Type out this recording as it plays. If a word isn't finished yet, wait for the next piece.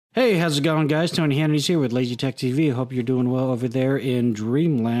Hey, how's it going, guys? Tony Hannity's here with Lazy Tech TV. Hope you're doing well over there in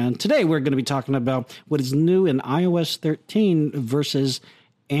Dreamland. Today, we're going to be talking about what is new in iOS 13 versus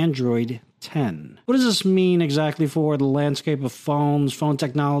Android 10. What does this mean exactly for the landscape of phones, phone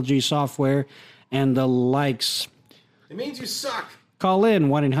technology, software, and the likes? It means you suck. Call in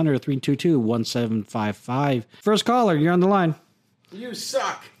 1-800-322-1755. First caller, you're on the line. You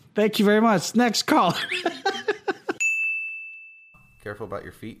suck. Thank you very much. Next call. Careful about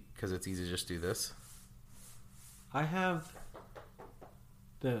your feet, because it's easy to just do this. I have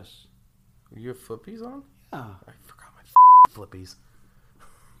this. You have flippies on? Yeah. I forgot my flippies.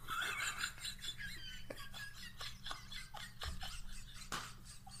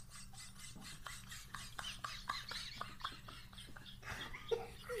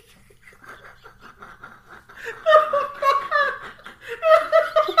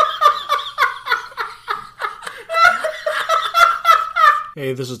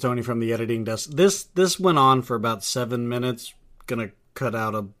 Hey, this is Tony from the editing desk. This went on for about 7 minutes. Gonna cut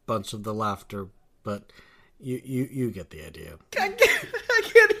out a bunch of the laughter, but you get the idea. I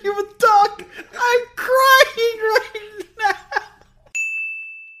can't even talk. I'm crying right now.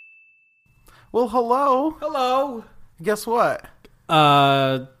 Well, hello. Hello. Guess what?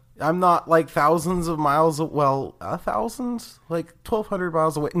 I'm not like thousands of miles, well, 1,000? Like 1,200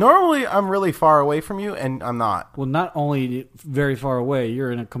 miles away. Normally, I'm really far away from you, and I'm not. Well, not only very far away,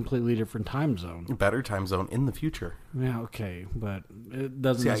 you're in a completely different time zone. Better time zone in the future. Yeah, okay, but it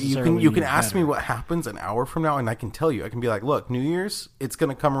doesn't Yeah, necessarily you can mean ask me better. what happens an hour from now, and I can tell you. I can be like, look, New Year's, it's going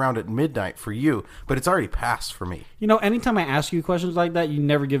to come around at midnight for you, but it's already passed for me. You know, anytime I ask you questions like that, you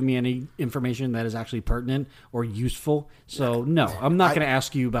never give me any information that is actually pertinent or useful. So, no, I'm not going to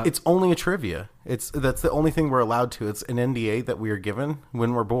ask you about... It's only a trivia. That's the only thing we're allowed to. It's an NDA that we are given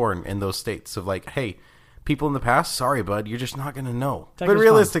when we're born in those states of like, hey, people in the past, sorry, bud, you're just not going to know. Tech But is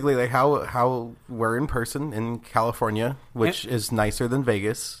realistically, like how we're in person in California, which is nicer than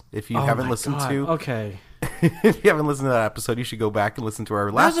Vegas. If you Oh haven't my listened God. to, Okay. if you haven't listened to that episode, you should go back and listen to our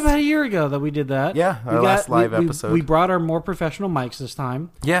That last. was about a year ago that we did that. Yeah, our last live episode. We brought our more professional mics this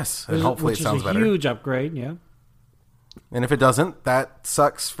time. Yes, and hopefully it which sounds is a better. huge upgrade, yeah. And if it doesn't, that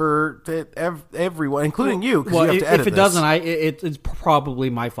sucks for everyone, including you, because Well, you have to edit if it this. doesn't, it's probably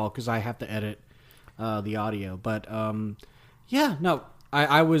my fault because I have to edit the audio. But yeah, no,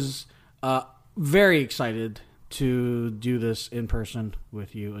 I was very excited to do this in person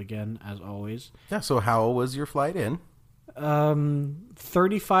with you again, as always. Yeah. So how was your flight in?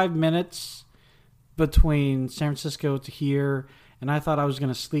 35 minutes between San Francisco to here, and I thought I was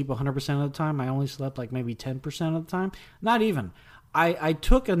going to sleep 100% of the time. I only slept like maybe 10% of the time. Not even. I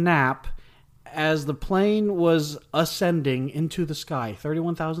took a nap as the plane was ascending into the sky,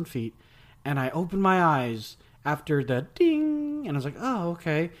 31,000 feet, and I opened my eyes after the ding, and I was like, oh,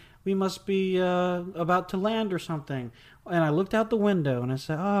 okay, we must be about to land or something. And I looked out the window, and I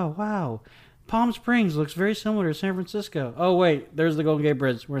said, oh, wow, Palm Springs looks very similar to San Francisco. Oh, wait, there's the Golden Gate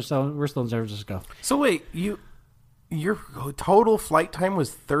Bridge. We're still in San Francisco. So wait, your total flight time was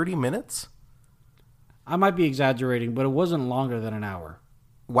 30 minutes? I might be exaggerating, but it wasn't longer than an hour.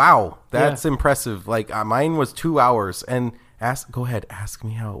 Wow, that's impressive. Like mine was 2 hours. And go ahead, ask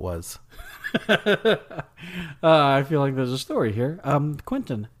me how it was. I feel like there's a story here.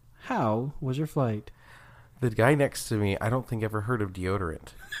 Quentin, how was your flight? The guy next to me, I don't think ever heard of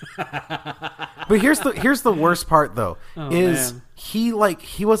deodorant. But here's the worst part though, is man. he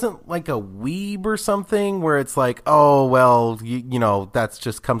wasn't like a weeb or something where it's like, oh well, you know, that's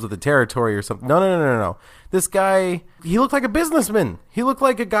just comes with the territory or something. No. This guy, he looked like a businessman. He looked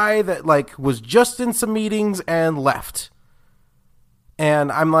like a guy that like was just in some meetings and left.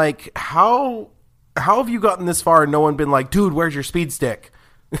 And I'm like, how have you gotten this far and no one been like, dude, where's your speed stick?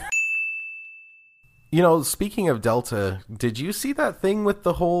 You know, speaking of Delta, did you see that thing with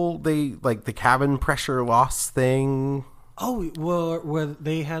the whole, the cabin pressure loss thing? Oh, well, where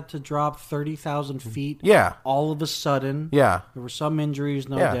they had to drop 30,000 feet. Yeah. All of a sudden. Yeah. There were some injuries,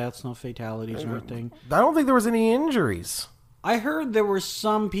 no Yeah. deaths, no fatalities or anything. I don't think there was any injuries. I heard there were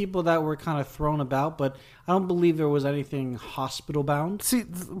some people that were kind of thrown about, but I don't believe there was anything hospital bound. See,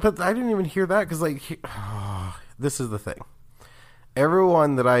 but I didn't even hear that because, like, this is the thing.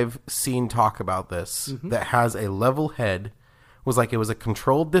 Everyone that I've seen talk about this that has a level head was like, it was a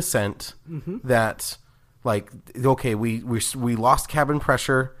controlled descent that, like, okay, we lost cabin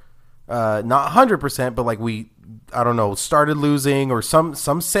pressure, not 100%, but like I don't know, started losing, or some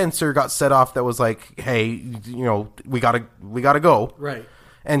sensor got set off that was like, hey, you know, we gotta go. Right.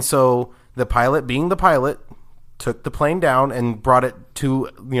 And so the pilot, being the pilot, took the plane down and brought it to,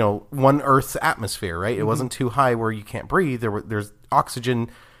 you know, one Earth's atmosphere, right? It wasn't too high where you can't breathe. There's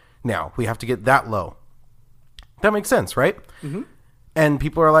oxygen now. We have to get that low. That makes sense, right? Mm-hmm. And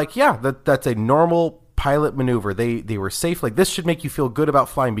people are like, yeah, that's a normal pilot maneuver. They were safe. Like, this should make you feel good about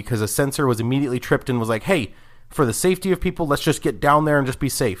flying because a sensor was immediately tripped and was like, hey, for the safety of people, let's just get down there and just be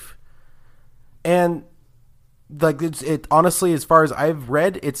safe. And like, it honestly, as far as I've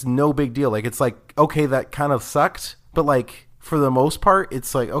read, it's no big deal. Like, it's like, okay, that kind of sucked, but like, for the most part,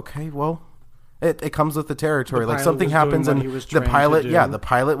 it's like, okay, well, it comes with the territory. Like, something happens and the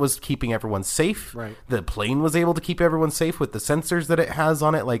pilot was keeping everyone safe. Right. The plane was able to keep everyone safe with the sensors that it has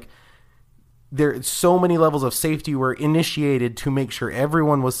on it. Like, there, so many levels of safety were initiated to make sure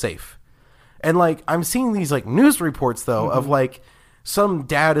everyone was safe. And like, I'm seeing these like news reports though, of like, some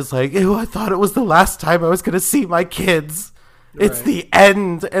dad is like, ew, I thought it was the last time I was going to see my kids. It's Right. the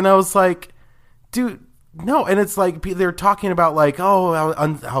end. And I was like, dude, no. And it's like, they're talking about like, oh,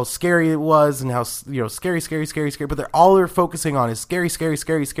 how scary it was and how, scary. But they're focusing on is scary.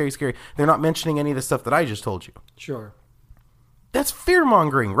 They're not mentioning any of the stuff that I just told you. Sure. That's fear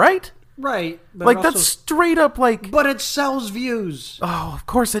mongering, right? Right. But Like, also, that's straight up like, but it sells views. oh, of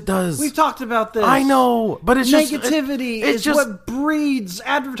course it does. We've talked about this. I know, but it's negativity just, is what breeds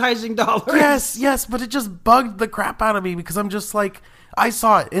advertising dollars. Yes, but it just bugged the crap out of me because I'm just like, I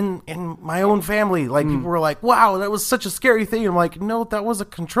saw it in my own family. Like, people were like, wow, that was such a scary thing. I'm like, no, that was a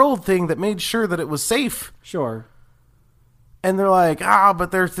controlled thing that made sure that it was safe. Sure. And they're like, but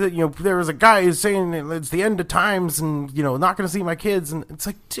there was a guy who's saying it's the end of times and, not going to see my kids. And it's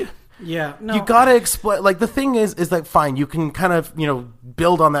like, dude. Yeah, no. You gotta explain. Like, the thing is like, fine, you can kind of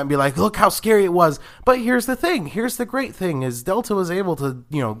build on that and be like, look how scary it was. But here's the thing. Here's the great thing is Delta was able to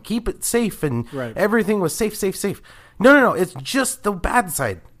keep it safe and Right. everything was safe. No. It's just the bad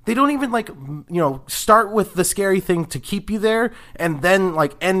side. They don't even like start with the scary thing to keep you there and then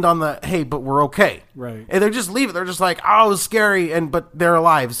like end on the hey, but we're okay. Right. And they just leave it. They're just like, oh, it was scary, but they're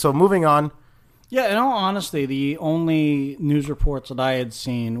alive. So moving on. Yeah, in all honesty, the only news reports that I had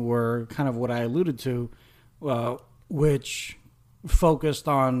seen were kind of what I alluded to, which focused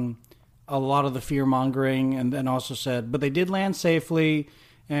on a lot of the fear-mongering and then also said, but they did land safely,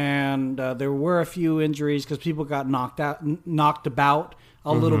 and there were a few injuries because people got knocked about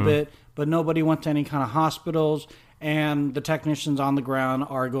a little bit, but nobody went to any kind of hospitals, and the technicians on the ground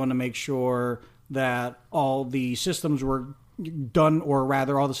are going to make sure that all the systems were done, or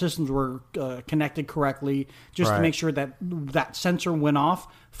rather all the systems were connected correctly, just Right. to make sure that that sensor went off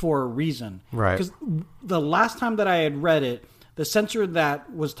for a reason. Right. Because the last time that I had read it, the sensor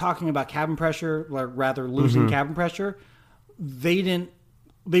that was talking about cabin pressure, or rather losing cabin pressure,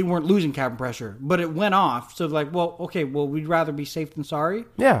 they weren't losing cabin pressure, but it went off. So like, well, okay, well, we'd rather be safe than sorry.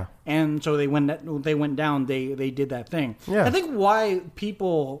 Yeah. And so they went down. They did that thing. Yeah. I think why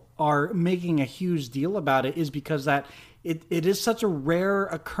people are making a huge deal about it is because that it is such a rare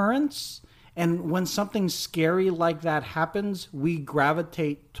occurrence, and when something scary like that happens, we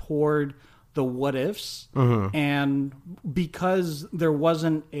gravitate toward the what ifs. And because there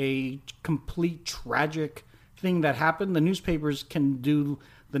wasn't a complete tragic thing that happened, the newspapers can do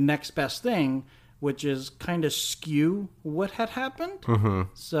the next best thing, which is kind of skew what had happened.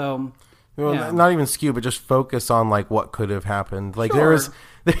 So, Well, yeah. not even skew, but just focus on like what could have happened. Like, Sure. there was,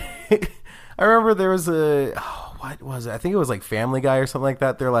 I remember there was what was it? I think it was like Family Guy or something like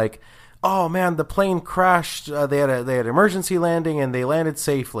that. They're like, oh man, the plane crashed. They had emergency landing and they landed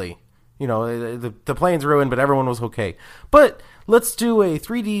safely. The plane's ruined, but everyone was okay. But let's do a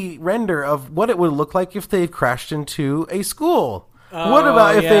 3D render of what it would look like if they had crashed into a school. What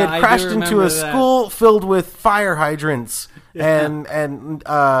about if they yeah, I had do crashed into remember a that. school filled with fire hydrants and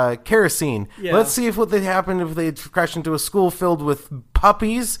kerosene? Yeah. Let's see what would happen if they had crashed into a school filled with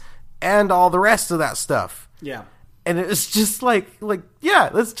puppies and all the rest of that stuff. Yeah. And it's just like, yeah,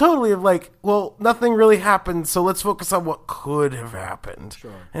 that's totally like, well, nothing really happened, so let's focus on what could have happened.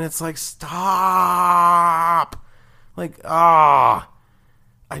 Sure. And it's like, stop. Like,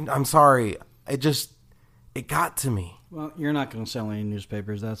 I'm sorry. It got to me. Well, you're not going to sell any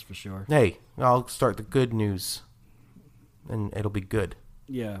newspapers, that's for sure. Hey, I'll start the good news, and it'll be good.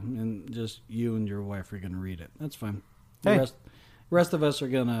 Yeah, and just you and your wife are going to read it. That's fine. Hey. The rest of us are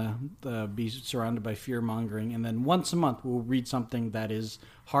going to be surrounded by fear-mongering, and then once a month we'll read something that is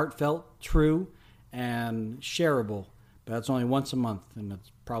heartfelt, true, and shareable. But that's only once a month, and it's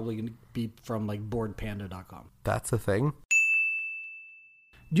probably going to be from like boredpanda.com. That's a thing.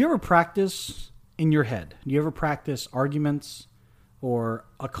 Do you ever practice in your head? Do you ever practice arguments or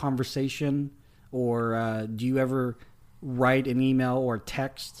a conversation? Or do you ever write an email or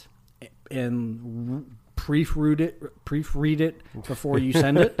text and proofread it before you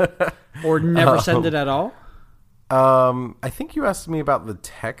send it? Or never send it at all? I think you asked me about the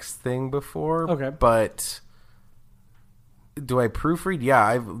text thing before. Okay. But do I proofread?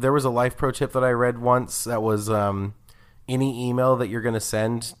 Yeah, there was a life pro tip that I read once that was any email that you're going to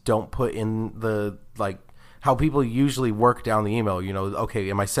send, don't put in the, like, how people usually work down the email. You know, okay,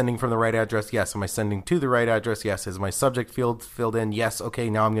 am I sending from the right address? Yes. Am I sending to the right address? Yes. Is my subject field filled in? Yes. Okay,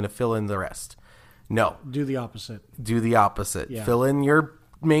 now I'm going to fill in the rest. No. Do the opposite. Do the opposite. Yeah. Fill in your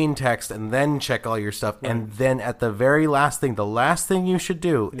main text and then check all your stuff. Right. And then at the very last thing, the last thing you should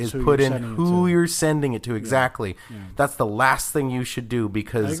do is put in who you're sending it to. Exactly. Yeah. Yeah. That's the last thing you should do,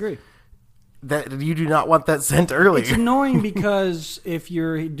 because I agree. That you do not want that sent early. It's annoying because if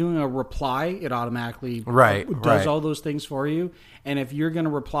you're doing a reply, it automatically does all those things for you. And if you're going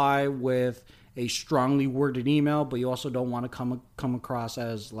to reply with a strongly worded email, but you also don't want to come across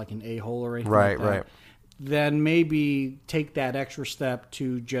as like an a-hole or anything like that, then maybe take that extra step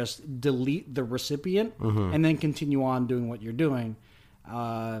to just delete the recipient and then continue on doing what you're doing.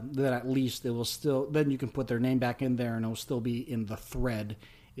 Then at least it will still, then you can put their name back in there and it'll still be in the thread,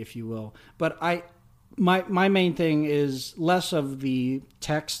 if you will. But my main thing is less of the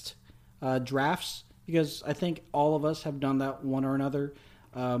text drafts, because I think all of us have done that one or another.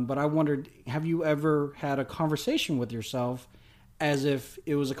 But I wondered, have you ever had a conversation with yourself as if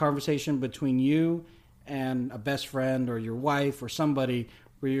it was a conversation between you and a best friend or your wife or somebody,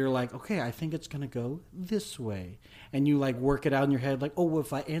 where you're like, okay, I think it's going to go this way. And you like work it out in your head, like, oh, well,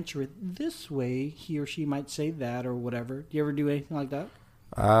 if I answer it this way, he or she might say that or whatever. Do you ever do anything like that?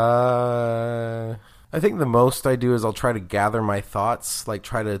 I think the most I do is I'll try to gather my thoughts, like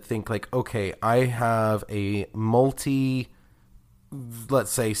try to think like, okay, I have a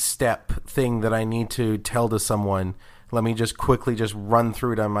let's say step thing that I need to tell to someone. Let me just quickly just run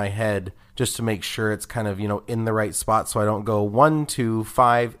through it on my head just to make sure it's kind of, you know, in the right spot, so I don't go 1, 2,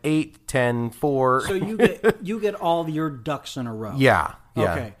 5, 8, 10, 4. So you get all your ducks in a row. Yeah.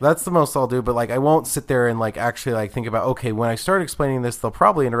 Okay. That's the most I'll do, but like I won't sit there and like actually like think about, okay, when I start explaining this, they'll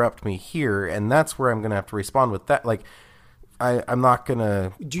probably interrupt me here, and that's where I'm going to have to respond with that. Like I'm not going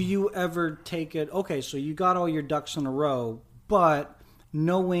to. Do you ever take it, okay, so you got all your ducks in a row, but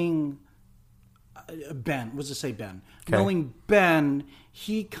knowing Ben, let's just say Ben. Okay. Knowing Ben,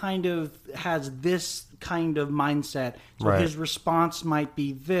 he kind of has this kind of mindset. So his response might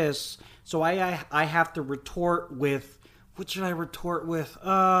be this. So I have to retort with, what should I retort with?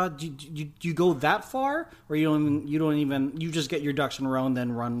 Do you go that far, or you just get your ducks in a row and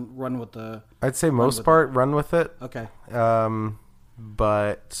then run with the? I'd say most part run with it. Okay.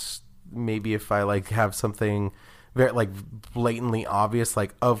 But maybe if I like have something very like blatantly obvious,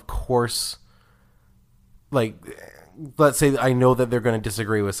 like of course, like let's say I know that they're going to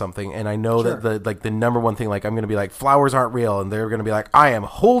disagree with something, and I know that the number one thing, like I'm going to be like, flowers aren't real, and they're going to be like, I am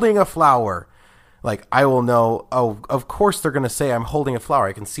holding a flower. Like I will know, oh, of course they're going to say I'm holding a flower.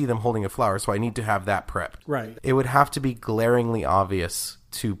 I can see them holding a flower, so I need to have that prepped. Right. It would have to be glaringly obvious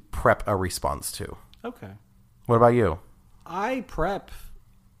to prep a response to. Okay. What about you? I prep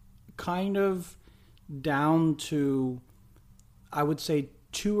kind of down to, I would say,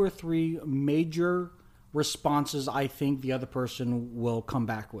 2 or 3 major responses I think the other person will come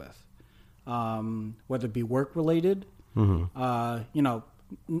back with, whether it be work related. Not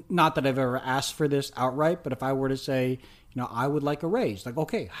that I've ever asked for this outright, but if I were to say, I would like a raise, like,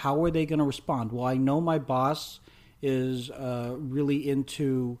 okay, how are they going to respond? Well, I know my boss is really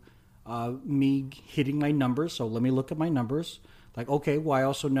into me hitting my numbers, so let me look at my numbers. Like, okay, well, I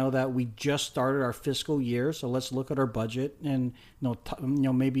also know that we just started our fiscal year, so let's look at our budget and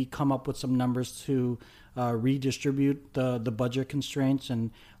maybe come up with some numbers to redistribute the budget constraints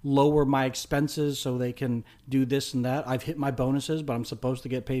and lower my expenses so they can do this and that. I've hit my bonuses, but I'm supposed to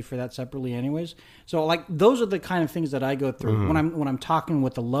get paid for that separately anyways. So like those are the kind of things that I go through when I'm talking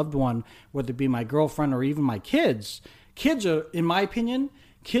with a loved one, whether it be my girlfriend or even my kids. Kids are, in my opinion,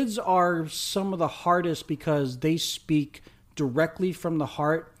 kids are some of the hardest because they speak directly from the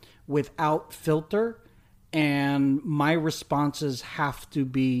heart without filter, and my responses have to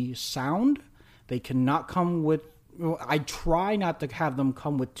be sound. They cannot come with, I try not to have them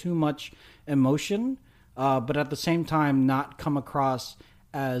come with too much emotion, but at the same time not come across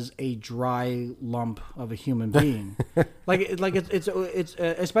as a dry lump of a human being. it's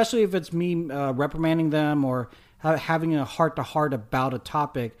especially if it's me reprimanding them or having a heart-to-heart about a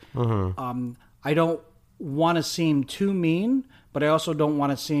topic. I don't want to seem too mean, but I also don't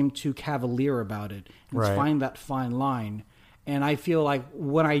want to seem too cavalier about it. And find that fine line. And I feel like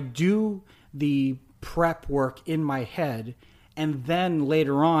when I do the prep work in my head, and then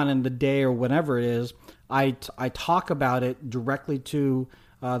later on in the day or whenever it is, I talk about it directly to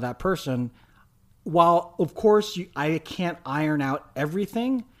that person, while of course I can't iron out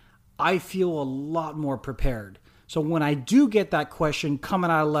everything, I feel a lot more prepared. So when I do get that question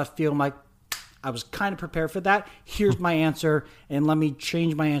coming out of left field, I'm like, I was kind of prepared for that. Here's my answer, and let me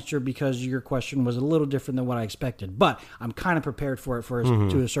change my answer because your question was a little different than what I expected. But I'm kind of prepared for it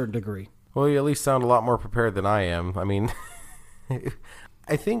to a certain degree. Well, you at least sound a lot more prepared than I am. I mean,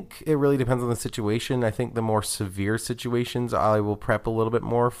 I think it really depends on the situation. I think the more severe situations I will prep a little bit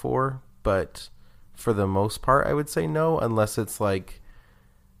more for, but for the most part, I would say no, unless it's like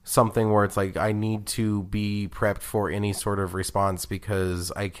something where it's like I need to be prepped for any sort of response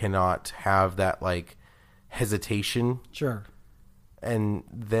because I cannot have that like hesitation. Sure. And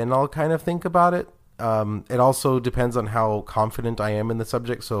then I'll kind of think about it. It also depends on how confident I am in the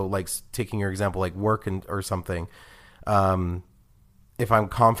subject. So like taking your example, like work or something. If I'm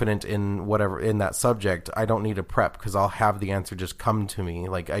confident in whatever in that subject, I don't need to prep because I'll have the answer just come to me.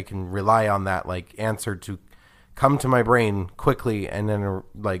 Like I can rely on that like answer to come to my brain quickly and in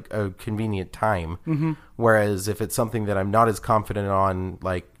a convenient time. Mm-hmm. Whereas if it's something that I'm not as confident on,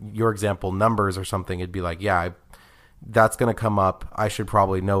 like your example, numbers or something, it'd be like, that's going to come up. I should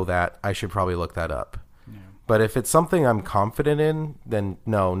probably know that. I should probably look that up. Yeah. But if it's something I'm confident in, then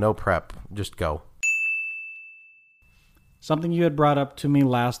no prep. Just go. Something you had brought up to me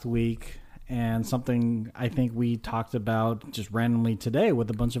last week and something I think we talked about just randomly today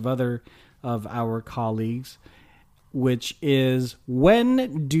with a bunch of other of our colleagues, which is,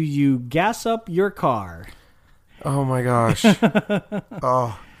 when do you gas up your car? Oh my gosh.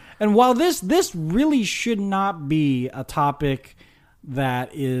 Oh. And while this really should not be a topic that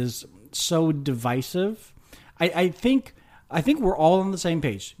is so divisive, I think we're all on the same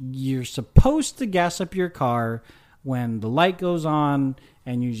page. You're supposed to gas up your car when the light goes on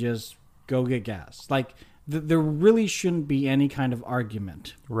and you just go get gas. Like there really shouldn't be any kind of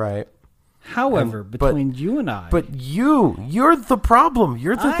argument. Right. However, between you and I... But you're the problem.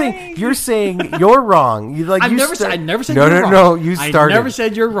 You're the thing. You're saying you're wrong. I never said you're wrong. No, you started. I never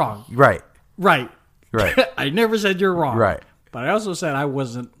said you're wrong. Right. I never said you're wrong. Right. But I also said I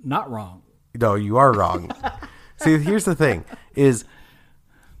wasn't not wrong. No, you are wrong. See, here's the thing, is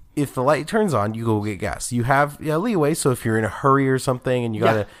if the light turns on, you go get gas. You have leeway, so if you're in a hurry or something and you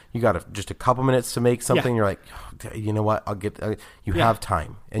got just a couple minutes to make something, you're like, oh, you know what, I'll get you have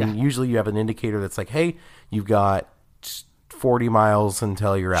time. And usually you have an indicator that's like, hey, you've got 40 miles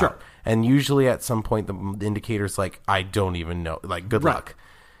until you're out. And usually at some point the indicator's like, I don't even know, like, good luck.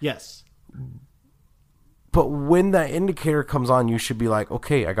 Yes. But when that indicator comes on, you should be like,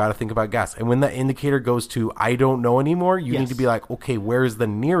 okay, I got to think about gas. And when that indicator goes to, I don't know anymore, you need to be like, okay, where's the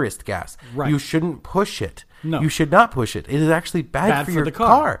nearest gas? Right. You shouldn't push it. No. You should not push it. It is actually bad for your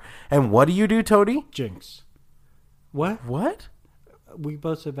car. And what do you do, Tony? Jinx. What? What? We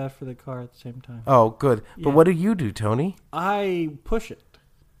both said bad for the car at the same time. Oh, good. But what do you do, Tony? I push it.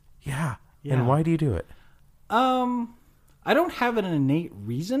 Yeah. And why do you do it? I don't have an innate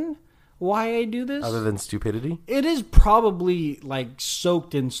reason why I do this. Other than stupidity? It is probably like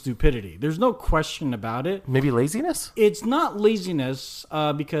soaked in stupidity. There's no question about it. Maybe laziness? It's not laziness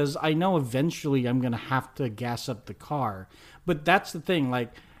because I know eventually I'm going to have to gas up the car. But that's the thing.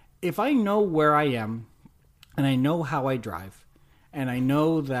 Like, if I know where I am and I know how I drive and I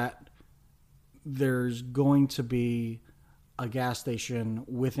know that there's going to be a gas station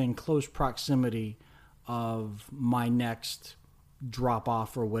within close proximity of my next drop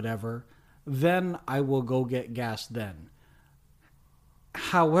off or whatever, then I will go get gas then.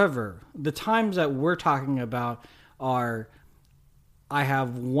 However, the times that we're talking about are I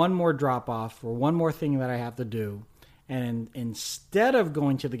have one more drop off or one more thing that I have to do, and instead of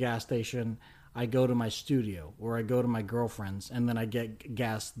going to the gas station, I go to my studio or I go to my girlfriend's and then I get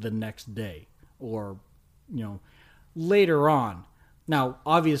gas the next day or later on. Now,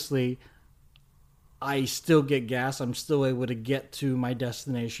 obviously, I still get gas. I'm still able to get to my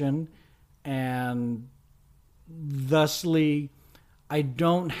destination. And thusly, I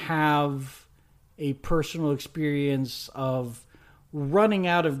don't have a personal experience of running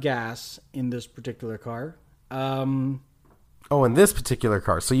out of gas in this particular car. In this particular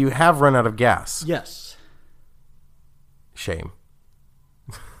car. So you have run out of gas. Yes. Shame.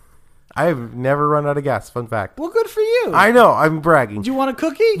 I've never run out of gas. Fun fact. Well, good for you. I know. I'm bragging. Do you want a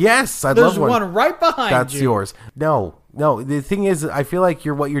cookie? Yes, I'd There's love one. There's one right behind That's you. That's yours. No. The thing is, I feel like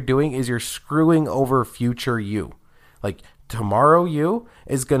what you're doing is you're screwing over future you. Like, tomorrow you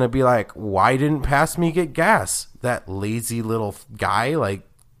is going to be like, why didn't past me get gas? That lazy little guy. Like,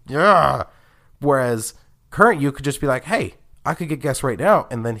 yeah. Whereas current you could just be like, hey, I could get gas right now.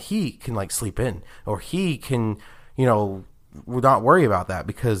 And then he can, like, sleep in. Or he can, not worry about that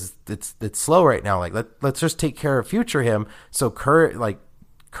because it's slow right now. Like let's just take care of future him. So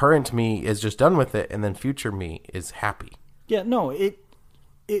current me is just done with it, and then future me is happy. Yeah, no,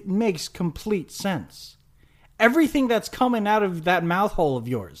 it makes complete sense. Everything that's coming out of that mouth hole of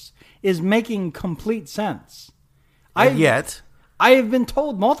yours is making complete sense. And yet, I have been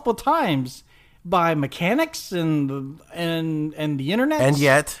told multiple times by mechanics and the internet,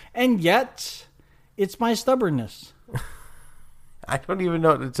 and yet, it's my stubbornness. I don't even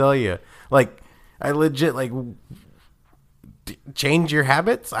know what to tell you. Like, I legit change your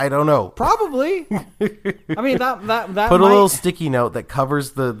habits. I don't know. Probably. I mean that put a little sticky note that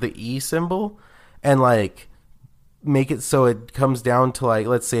covers the E symbol, and like make it so it comes down to like,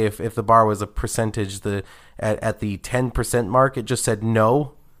 let's say if the bar was a percentage, at the 10% mark, it just said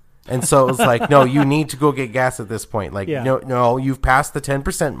no. And so it was like, no, you need to go get gas at this point. Like, no, you've passed the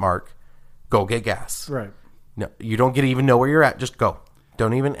 10% mark. Go get gas. Right. No, you don't get to even know where you're at. Just go.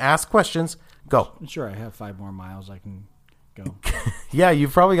 Don't even ask questions. Go. Sure, I have 5 more miles I can go. Yeah,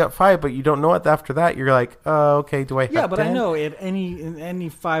 you've probably got 5, but you don't know it after that. You're like, okay, do I have 10? Yeah, but I know in any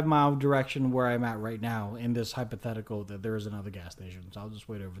 5 mile direction where I'm at right now in this hypothetical that there is another gas station. So I'll just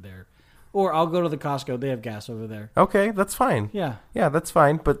wait over there. Or I'll go to the Costco. They have gas over there. Okay, that's fine. Yeah. Yeah, that's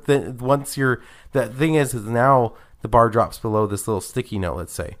fine. But then once that thing is now the bar drops below this little sticky note,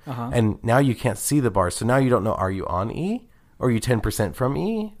 let's say. And now you can't see the bar. So now you don't know, are you on E? Or are you 10% from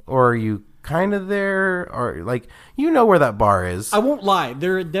E? Or are you kind of there? Or like, you know where that bar is. I won't lie.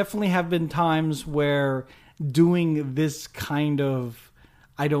 There definitely have been times where doing this kind of,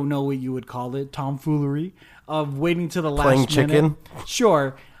 I don't know what you would call it, tomfoolery, of waiting to the last Playing minute. chicken?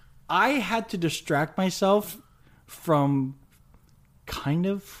 Sure. I had to distract myself from kind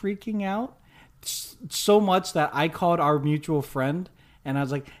of freaking out so much that I called our mutual friend and I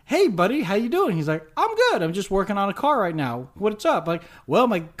was like, "Hey, buddy, how you doing?" He's like, "I'm good. I'm just working on a car right now. What's up?" Like, "Well,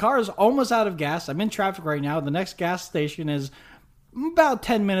 my car is almost out of gas. I'm in traffic right now. The next gas station is about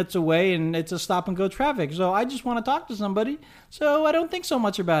 10 minutes away and it's a stop and go traffic. So I just want to talk to somebody. So I don't think so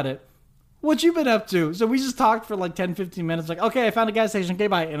much about it. What you been up to?" So we just talked for like 10, 15 minutes. Like, okay, I found a gas station. Okay,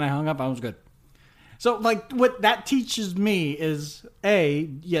 bye. And I hung up. I was good. So like what that teaches me is A,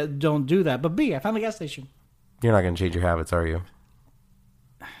 yeah, don't do that. But B, I found a gas station. You're not going to change your habits, are you?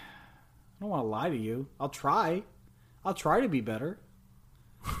 I don't want to lie to you. I'll try. I'll try to be better.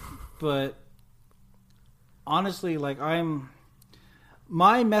 But honestly, like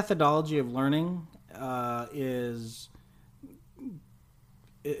my methodology of learning is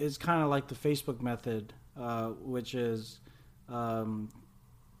kind of like the Facebook method, which is, what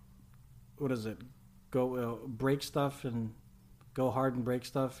is it? Go break stuff and go hard and break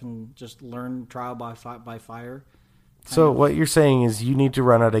stuff and just learn trial by fire. So what you're saying is you need to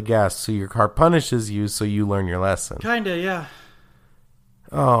run out of gas so your car punishes you so you learn your lesson. Kinda, yeah.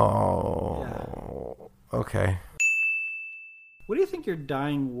 Oh, yeah. Okay. What do you think your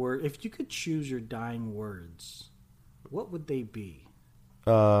dying word? If you could choose your dying words, what would they be?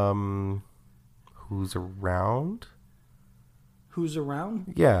 Who's around? Who's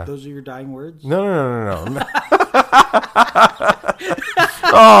around? Yeah. Those are your dying words? No.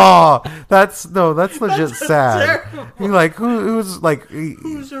 Oh, that's legit sad. You're like, who's like,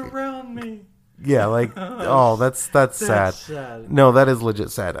 who's around me? Yeah, like, oh, that's sad. No, that is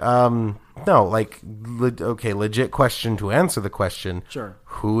legit sad. No, like, okay, legit question to answer the question. Sure.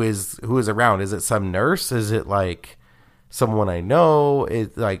 Who is around? Is it some nurse? Is it like someone I know?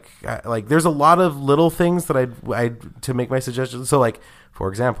 It's like there's a lot of little things that I'd to make my suggestions. So like, for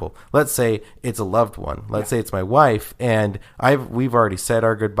example, let's say it's a loved one. Let's say it's my wife, and we've already said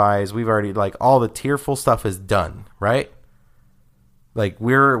our goodbyes. We've already, like, all the tearful stuff is done, right? Like,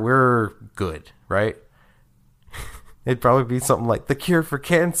 we're good, right? It'd probably be something like, the cure for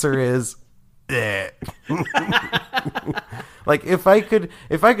cancer is like, if I could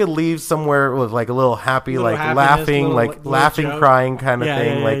leave somewhere with like a little happy, like laughing, laughing, crying kind of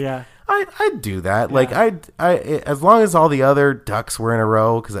thing, I'd do that. Yeah. Like, I as long as all the other ducks were in a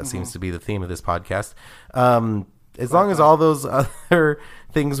row, because that seems to be the theme of this podcast. As long as all those other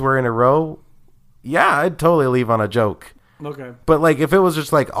things were in a row, yeah, I'd totally leave on a joke. Okay. But like, if it was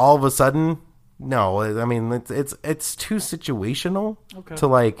just like all of a sudden, no. I mean, it's too situational to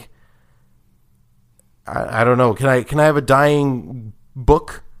like. I don't know. Can I have a dying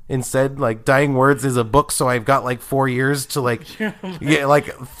book Instead, like Dying Words is a book, so I've got like 4 years to like get like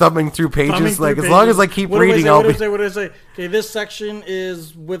thumbing through pages. Like as long as I keep reading, I'll be. What do I say? Okay, this section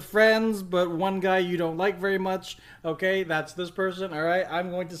is with friends, but one guy you don't like very much. Okay, that's this person. All right, I'm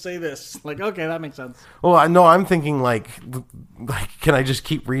going to say this. Like, okay, that makes sense. Well, I know I'm thinking like, can I just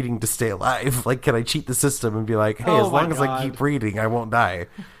keep reading to stay alive? Like, can I cheat the system and be like, hey, as long as I keep reading, I won't die.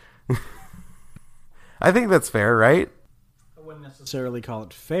 I think that's fair, right? I wouldn't necessarily call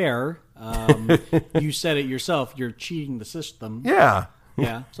it fair. You said it yourself. You're cheating the system. Yeah.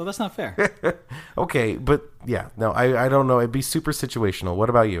 Yeah, so that's not fair. Okay, but yeah, no, I don't know. It'd be super situational. What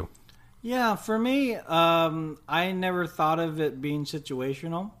about you? Yeah, for me, I never thought of it being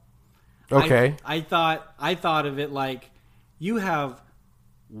situational. Okay. I thought of it like you have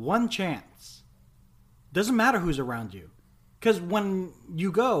one chance. Doesn't matter who's around you. Because when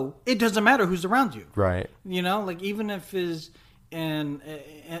you go, it doesn't matter who's around you. Right. You know, like even if it's in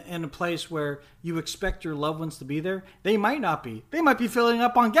a place where you expect your loved ones to be there, they might not be. They might be filling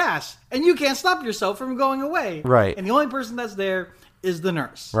up on gas, and you can't stop yourself from going away. Right. And the only person that's there is the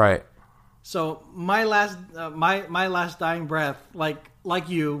nurse. Right. So my last my last dying breath, like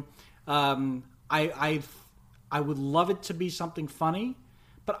you, I would love it to be something funny,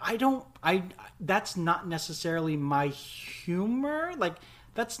 but that's not necessarily my humor. Like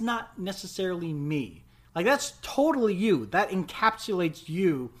that's not necessarily me. Like that's totally you. That encapsulates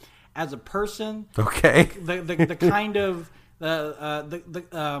you as a person. Okay. The kind of the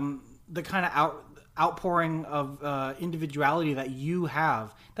kind of outpouring of individuality that you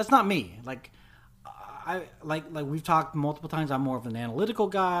have. That's not me. Like we've talked multiple times. I'm more of an analytical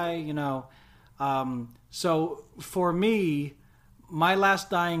guy, you know. So for me, my last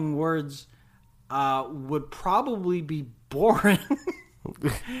dying words would probably be boring,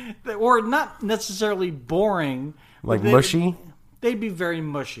 or not necessarily boring. Like mushy. They'd be very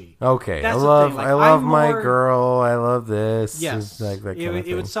mushy. Okay, That's I the thing. Like, love my girl. I love this. Yes, like that kind of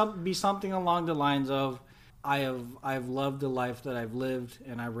thing. It would be something along the lines of, I've loved the life that I've lived,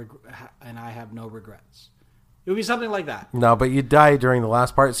 and I have no regrets. It would be something like that. No, but you die during the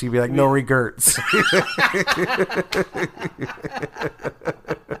last part, so you'd be like, no regrets.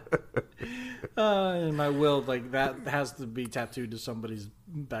 In my will, like that has to be tattooed to somebody's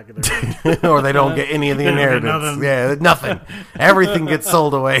back of their head. Or they don't get any of the inheritance. Nothing. Yeah, nothing. Everything gets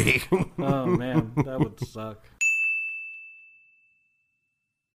sold away. Oh man, that would suck.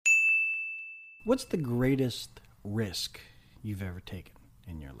 What's the greatest risk you've ever taken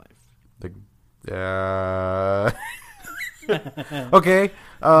in your life? Okay.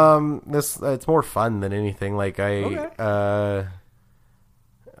 It's more fun than anything. Like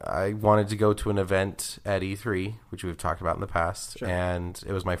I wanted to go to an event at E3, which we've talked about in the past, sure. And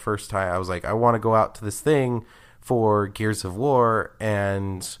it was my first time. I was like, I want to go out to this thing for Gears of War,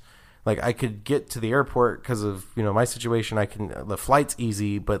 and like I could get to the airport because of my situation. The flight's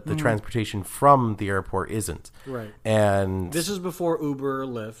easy, but the transportation from the airport isn't. Right. And this is before Uber or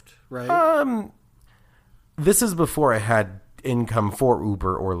Lyft, right? This is before I had income for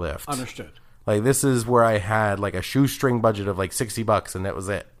Uber or Lyft. Understood. Like this is where I had like a shoestring budget of like $60, and that was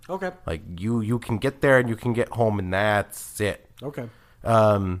it. Okay. Like you can get there and you can get home, and that's it. Okay.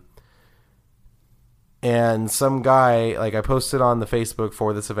 And some guy, like I posted on the Facebook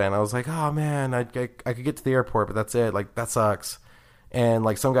for this event, I was like, oh man, I could get to the airport, but that's it. Like that sucks. And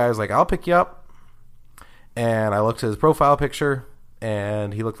like some guy was like, I'll pick you up. And I looked at his profile picture,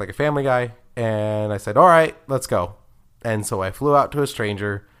 and he looked like a family guy. And I said, all right, let's go. And so I flew out to a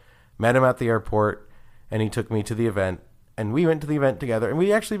stranger, met him at the airport, and he took me to the event. And we went to the event together, and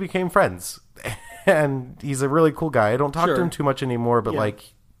we actually became friends. And he's a really cool guy. I don't talk to him too much anymore, but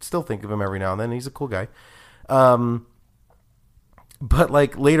like still think of him every now and then. He's a cool guy. But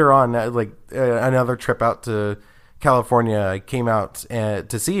like later on, another trip out to California, I came out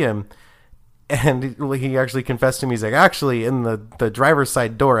to see him, and he actually confessed to me. He's like, actually, in the driver's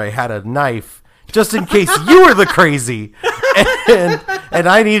side door, I had a knife just in case you were the crazy, and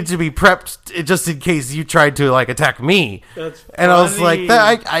I needed to be prepped just in case you tried to like attack me. That's funny. And I was like,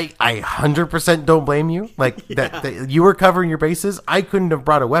 I 100% don't blame you. Like that you were covering your bases. I couldn't have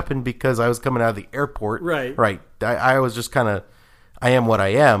brought a weapon because I was coming out of the airport. Right. I was just kind of. I am what I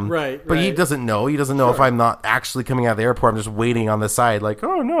am. Right. But he doesn't know. He doesn't know if I'm not actually coming out of the airport. I'm just waiting on the side like,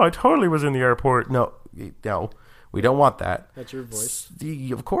 oh, no, I totally was in the airport. No, we don't want that. That's your voice.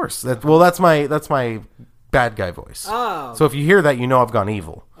 Of course. That's my bad guy voice. Oh. So if you hear that, I've gone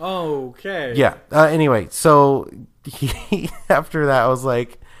evil. Okay. Yeah. Anyway, so after that, I was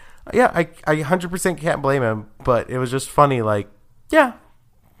like, yeah, I 100% can't blame him. But it was just funny. Like, yeah,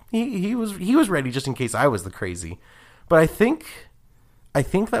 he was ready just in case I was the crazy. But I think I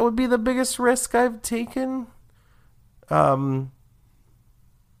think that would be the biggest risk I've taken. Because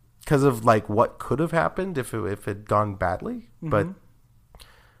of like what could have happened if it had gone badly. But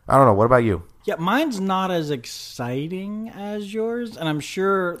I don't know. What about you? Yeah, mine's not as exciting as yours, and I'm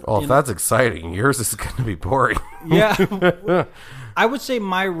sure. Well, if that's exciting, yours is going to be boring. Yeah, I would say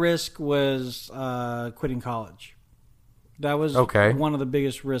my risk was quitting college. That was one of the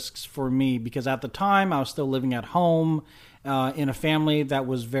biggest risks for me because at the time I was still living at home in a family that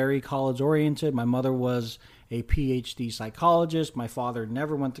was very college oriented. My mother was a PhD psychologist. My father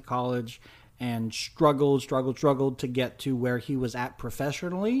never went to college and struggled to get to where he was at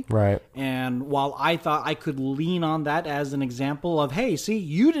professionally. Right. And while I thought I could lean on that as an example of, hey, see,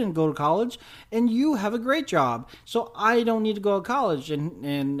 you didn't go to college and you have a great job, so I don't need to go to college.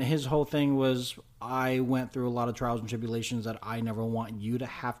 And his whole thing was, I went through a lot of trials and tribulations that I never want you to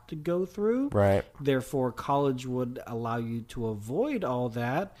have to go through. Right. Therefore, college would allow you to avoid all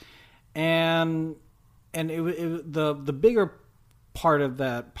that. And the bigger part of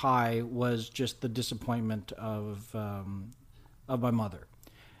that pie was just the disappointment of my mother,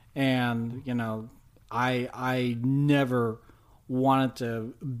 and I never wanted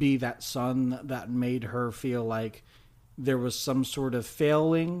to be that son that made her feel like there was some sort of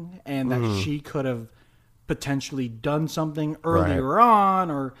failing and that she could have potentially done something earlier on,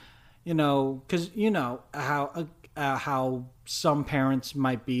 or because how some parents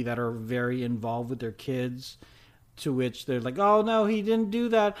might be that are very involved with their kids. To which they're like, oh, no, he didn't do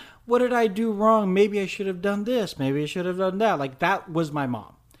that. What did I do wrong? Maybe I should have done this. Maybe I should have done that. Like, that was my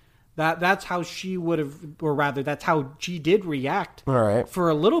mom. That's how she would have, or rather, that's how she did react for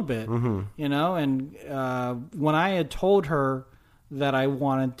a little bit, And when I had told her that I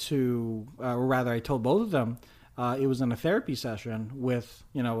wanted to, or rather, I told both of them, it was in a therapy session with,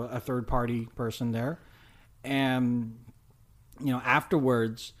 a third-party person there. And,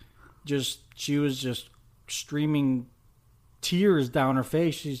 afterwards, she was just streaming tears down her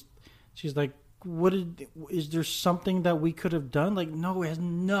face. She's like, is there something that we could have done? Like, no, it has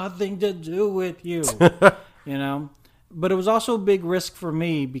nothing to do with you. But it was also a big risk for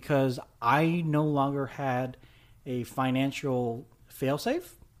me because I no longer had a financial failsafe.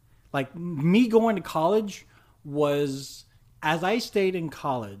 Like, me going to college was, as I stayed in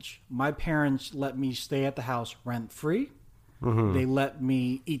college, my parents let me stay at the house rent free. They let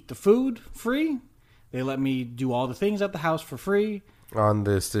me eat the food free. They let me do all the things at the house for free. On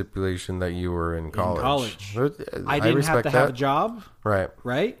the stipulation that you were in college. I didn't have to have a job. Right.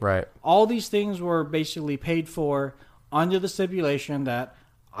 All these things were basically paid for under the stipulation that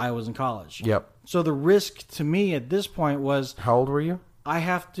I was in college. Yep. So the risk to me at this point was... How old were you? I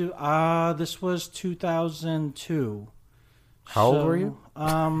have to... this was 2002. How old were you?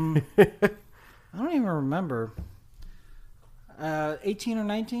 I don't even remember. 18 or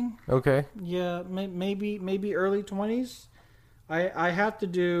 19. Okay. Yeah, maybe early 20s. I have to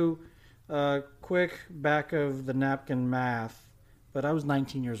do quick back of the napkin math, but I was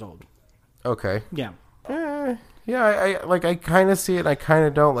 19 years old. Okay. Yeah. I kind of see it. I kind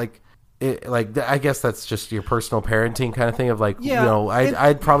of don't like it. Like, I guess that's just your personal parenting kind of thing of like,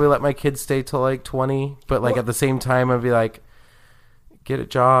 I'd probably let my kids stay till like 20, but like at the same time, I'd be like, get a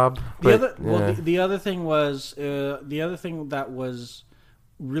job. The other thing was the other thing that was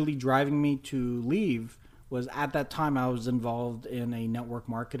really driving me to leave was at that time I was involved in a network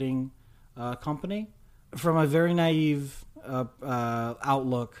marketing company. From a very naive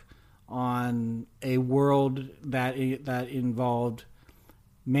outlook on a world that involved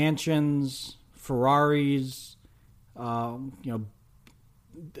mansions, Ferraris,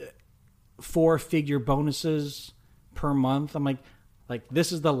 4-figure bonuses per month. I'm like,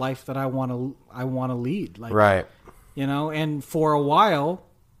 this is the life that I want to lead. Like, right. And for a while,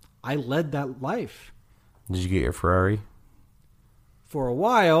 I led that life. Did you get your Ferrari? For a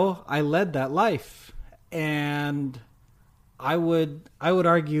while, I led that life. And I would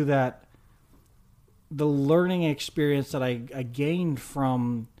argue that the learning experience that I gained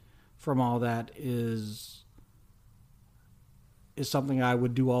from all that is something I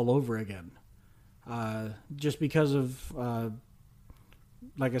would do all over again. Just because of...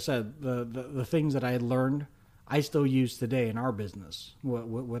 like I said, the things that I had learned, I still use today in our business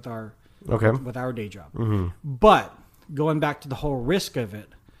with our day job. Mm-hmm. But going back to the whole risk of it,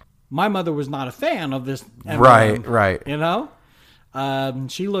 my mother was not a fan of this. MLM, right.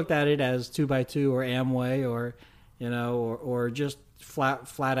 She looked at it as 2x2 or Amway or just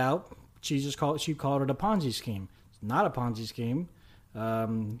flat out. She called it a Ponzi scheme. It's not a Ponzi scheme,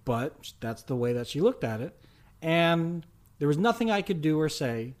 but that's the way that she looked at it, and there was nothing I could do or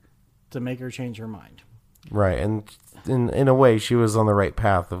say to make her change her mind. Right, and in a way, she was on the right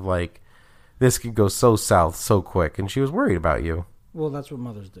path of like, this could go so south so quick, and she was worried about you. Well, that's what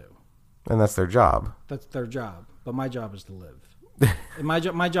mothers do. And that's their job. That's their job. But my job is to live. And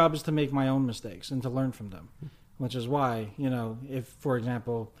my job is to make my own mistakes and to learn from them. Which is why, if, for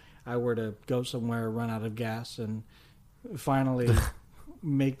example, I were to go somewhere, run out of gas, and finally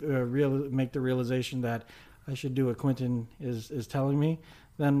make the realization that I should do what Quentin is telling me,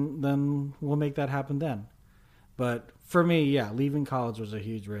 then we'll make that happen then. But for me, yeah, leaving college was a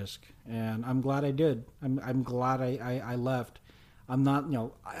huge risk, and I'm glad I did. I'm glad I left. I'm not,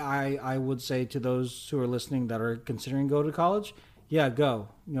 I would say to those who are listening that are considering go to college, yeah, go.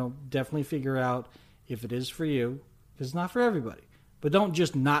 Definitely figure out if it is for you, because it's not for everybody. But don't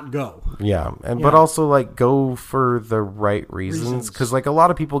just not go. Yeah, but also like go for the right reasons, because like a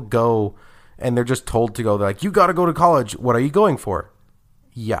lot of people go and they're just told to go. They're like, you got to go to college. What are you going for?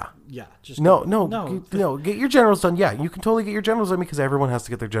 Yeah. Just no. Get your generals done. Yeah, you can totally get your generals done because everyone has to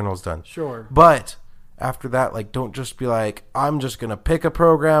get their generals done. Sure. But after that, like, don't just be like, I'm just gonna pick a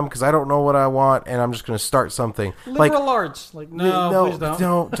program because I don't know what I want, and I'm just gonna start something. Liberal arts. Like, no, please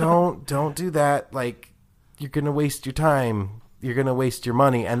don't do that. Like, you're gonna waste your time. You're gonna waste your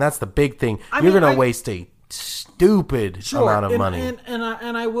money, and that's the big thing. You're gonna waste a stupid amount of money. And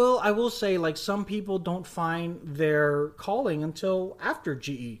I will say, like, some people don't find their calling until after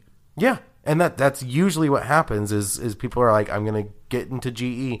GE. Yeah, and that's usually what happens is people are like, I'm going to get into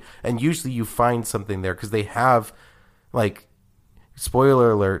GE, and usually you find something there because they have, like,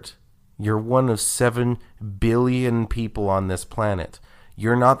 spoiler alert, you're one of 7 billion people on this planet.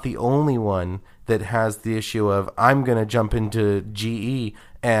 You're not the only one that has the issue of, I'm going to jump into GE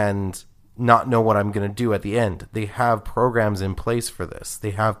and not know what I'm going to do at the end. They have programs in place for this.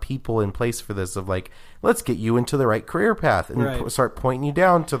 They have people in place for this of like, let's get you into the right career path and start pointing you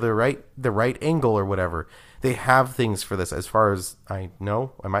down to the right angle or whatever. They have things for this. As far as I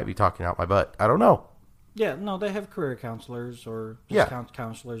know, I might be talking out my butt. I don't know. Yeah, no, they have career counselors or just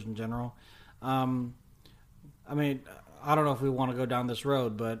counselors in general. I mean, I don't know if we want to go down this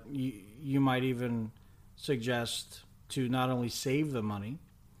road, but you might even suggest to not only save the money,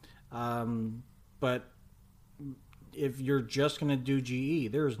 but if you're just going to do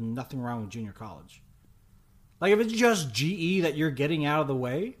GE, there is nothing wrong with junior college. Like, if it's just GE that you're getting out of the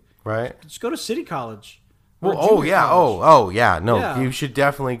way, right? Just go to city college. Well, college. You should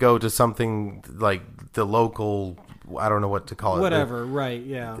definitely go to something like the local, I don't know what to call it. Whatever, right,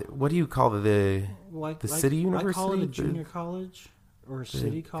 yeah. What do you call the city university? I call it a junior college or a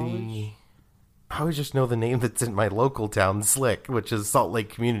city college. I always just know the name that's in my local town, Slick, which is Salt Lake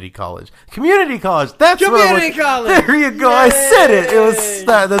Community College. Community College! That's Community College! There you go, Yay! I said it! It was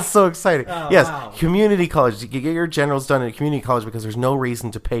that's so exciting. Oh, yes, wow. Community College. You get your generals done at community college because there's no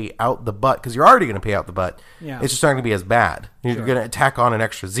reason to pay out the butt, because you're already going to pay out the butt. Yeah. It's just not going to be as bad. You're going to tack on an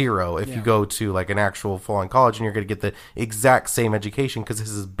extra 0 if you go to like an actual full-on college, and you're going to get the exact same education because this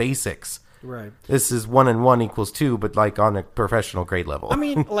is basics. Right. This is 1 and 1 equals 2, but like on a professional grade level. I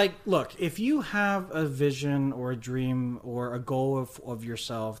mean, like, look, if you have a vision or a dream or a goal of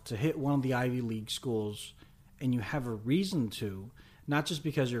yourself to hit one of the Ivy League schools, and you have a reason to, not just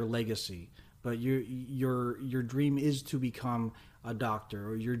because your legacy, but your dream is to become a doctor,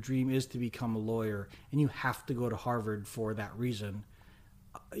 or your dream is to become a lawyer, and you have to go to Harvard for that reason.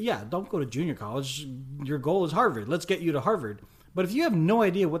 Yeah, don't go to junior college. Your goal is Harvard. Let's get you to Harvard. But if you have no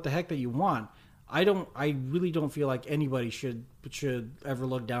idea what the heck that you want, I really don't feel like anybody should ever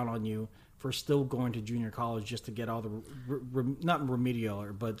look down on you for still going to junior college just to get all the not remedial,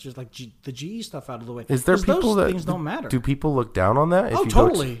 but just like the GE stuff out of the way. Is there people those things don't matter? Do people look down on that? Oh,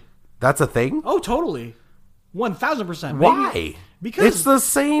 totally. That's a thing? Oh, totally. 1,000%. Why? Because it's the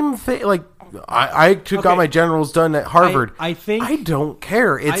same thing. Like, I got my generals done at Harvard. I think I don't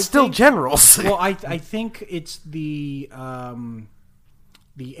care. It's still generals. Well, I think it's the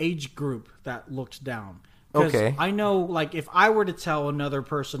age group that looked down. Okay. I know, like, if I were to tell another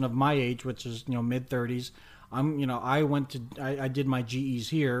person of my age, which is mid 30s, I did my GEs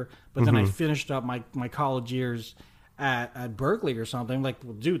here, but then I finished up my college years at Berkeley or something. Like,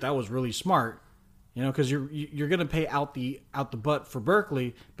 well, dude, that was really smart. Because you're going to pay out the butt for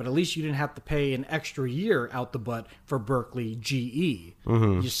Berkeley, but at least you didn't have to pay an extra year out the butt for Berkeley GE.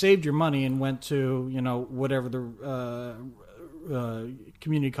 You saved your money and went to whatever the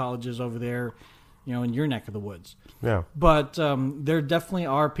community colleges over there, in your neck of the woods. Yeah. But there definitely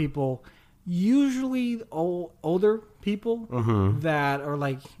are people, usually older people, that are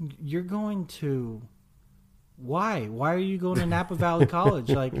like, you're going to why? Why are you going to Napa Valley College?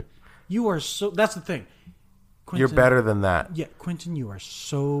 Like. You are so. That's the thing. You're better than that. Yeah, Quentin, you are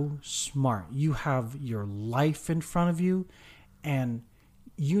so smart. You have your life in front of you, and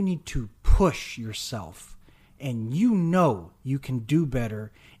you need to push yourself. And you know you can do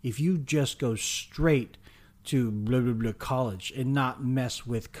better if you just go straight to blah, blah, blah college and not mess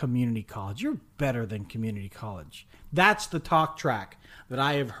with community college. You're better than community college. That's the talk track that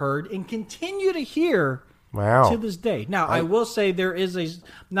I have heard and continue to hear to this day. Now, I will say there is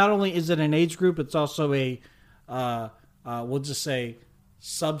not only is it an age group, it's also a, we'll just say,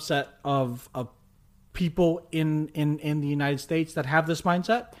 subset of people in the United States that have this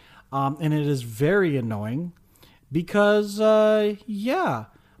mindset. And it is very annoying because, I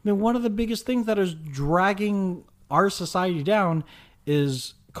mean, one of the biggest things that is dragging our society down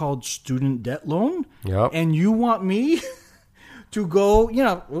is called student debt loan. Yep. And you want me to go, you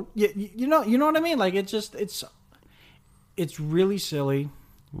know what I mean? Like, it's really silly.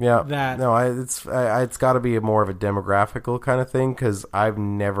 Yeah. It's got to be more of a demographical kind of thing, because I've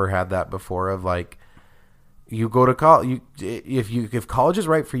never had that before. Of like, you go to college, if college is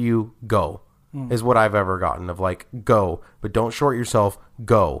right for you, go. Is what I've ever gotten of like, go, but don't short yourself,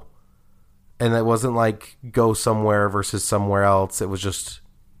 go. And it wasn't like go somewhere versus somewhere else. It was just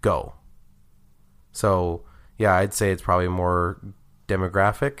go. So yeah, I'd say it's probably more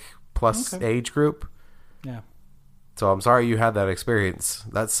demographic plus age group. Yeah. So I'm sorry you had that experience.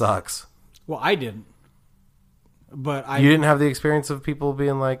 That sucks. Well, I didn't. But you didn't have the experience of people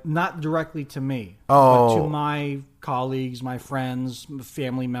being like... Not directly to me. Oh. But to my colleagues, my friends,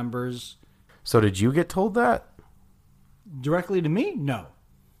 family members. So did you get told that? Directly to me? No.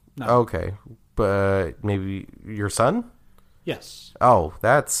 Okay. But maybe your son? Yes. Oh,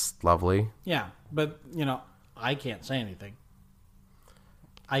 that's lovely. Yeah. But, you know, I can't say anything.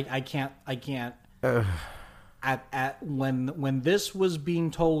 I can't... When this was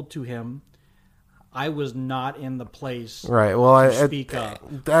being told to him, I was not in the place to speak up.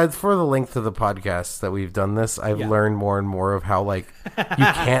 For the length of the podcast that we've done this, I've learned more and more of how, like, you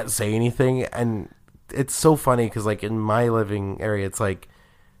can't say anything. And it's so funny because, like, in my living area, it's like...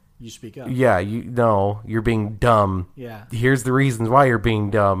 You speak up. Yeah, you're being dumb. Yeah. Here's the reasons why you're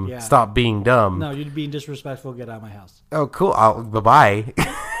being dumb. Yeah. Stop being dumb. No, you're being disrespectful. Get out of my house. Oh, cool. Bye-bye.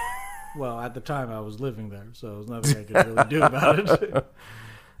 Well, at the time, I was living there, so there's nothing I could really do about it.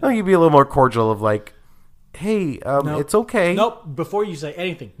 No, you'd be a little more cordial of like, hey, it's okay. Nope. Before you say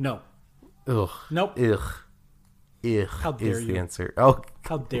anything, no. Ugh. Nope. Ugh. How dare is you? the answer. Oh,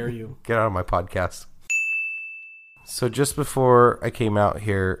 how dare you? Get out of my podcast. So just before I came out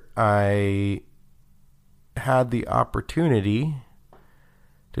here, I had the opportunity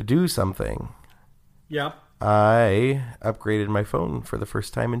to do something. Yeah. I upgraded my phone for the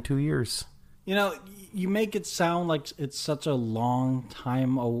first time in 2 years. You know, you make it sound like it's such a long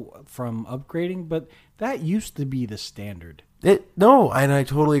time from upgrading, but that used to be the standard. No, and I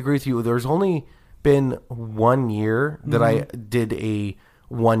totally agree with you. There's only been 1 year that I did a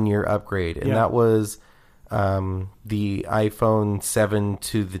 1 year upgrade, and that was the iPhone 7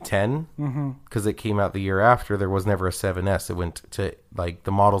 to the 10, because it came out the year after. There was never a 7S. It went to, like,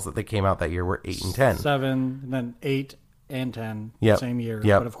 the models that they came out that year were 8 and 10. 7, then 8 and 10, same year.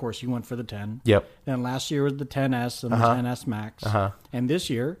 Yep. But of course, you went for the 10. Yep. Then last year was the 10S and the 10S Max. And this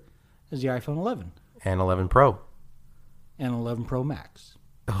year is the iPhone 11. And 11 Pro. And 11 Pro Max.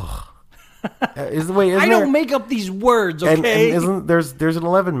 Ugh. I don't make up these words, okay? And isn't there's an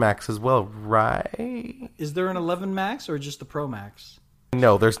 11 Max as well, right? Is there an 11 Max or just the Pro Max?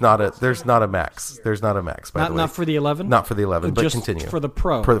 No, there's not a Max. There's not a Max, by the way. Not for the 11? Not for the 11, but just continue. For the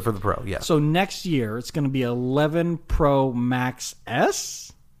Pro. For the Pro, yeah. So next year, it's going to be 11 Pro Max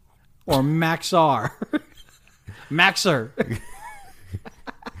S or Max R? Maxer.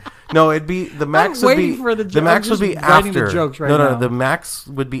 No, it'd be the Max. Would be the Max would be after. No, the Max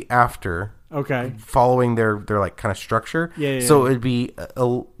would be after. Okay. Following their like kind of structure. Yeah. So it'd be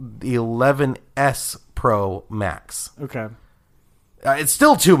the 11S Pro Max. Okay. It's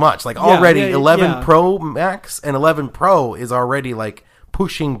still too much. Like already 11 Pro Max and 11 Pro is already like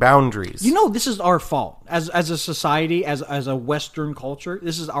pushing boundaries. You know, this is our fault as a society, as a Western culture.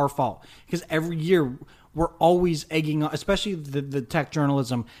 This is our fault because every year we're always egging on, especially the tech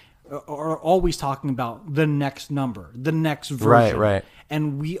journalism, are always talking about the next number, the next version. Right.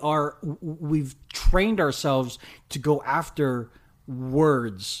 And we've trained ourselves to go after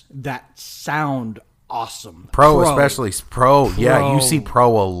words that sound awesome. Pro. Especially Pro. Yeah, you see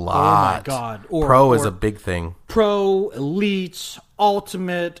Pro a lot. Oh my God. Pro is a big thing. Pro, Elite,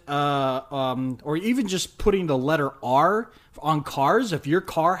 Ultimate, or even just putting the letter R on cars. If your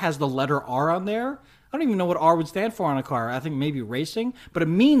car has the letter R on there, I don't even know what R would stand for on a car. I think maybe racing, but it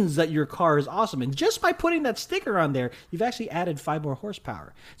means that your car is awesome. And just by putting that sticker on there, you've actually added 5 more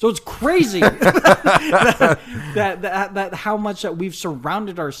horsepower. So it's crazy that how much that we've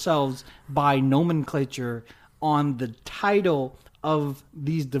surrounded ourselves by nomenclature on the title of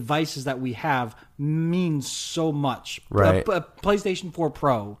these devices that we have means so much. Right. A PlayStation 4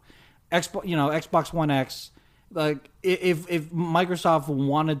 Pro, Xbox One X. Like if Microsoft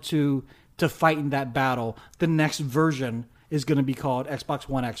wanted to fight in that battle, the next version is going to be called Xbox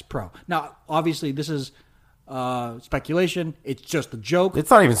One X Pro. Now, obviously, this is speculation. It's just a joke. It's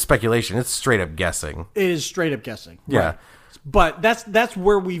not even speculation. It's straight up guessing. It is straight up guessing. Yeah. Right. But that's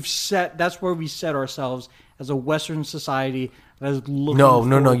where we set ourselves as a Western society that is looking.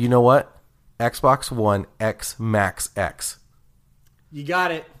 No. You know what? Xbox One X Max X. You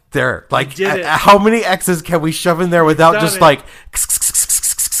got it. There. Like, did it. how many X's can we shove in there without just it. like,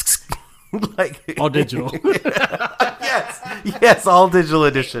 like All digital. yes, all digital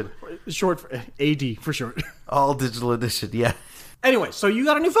edition. Short for AD for short. All digital edition. Yeah. Anyway, so you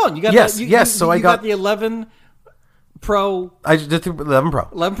got a new phone. You got yes. So I got the 11 Pro. I did the 11 Pro.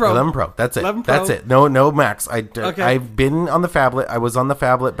 11 Pro. 11 Pro. That's it. 11 Pro. That's it. No Max. Okay. I've been on the phablet. I was on the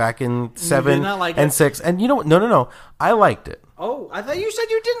phablet back in 7 not like and it? 6. And you know what? No. I liked it. Oh, I thought you said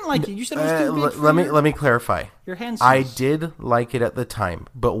you didn't like it. You said it was too big for let me clarify. your hand I size. did like it at the time,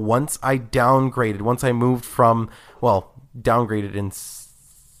 but once I moved from, downgraded in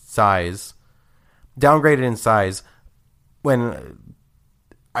size, when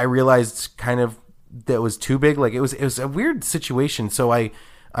I realized kind of that it was too big. Like it was a weird situation. So I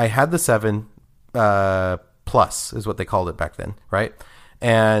had the 7 plus is what they called it back then, right?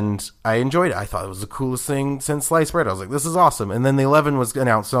 And I enjoyed it. I thought it was the coolest thing since sliced bread. I was like, this is awesome. And then the 11 was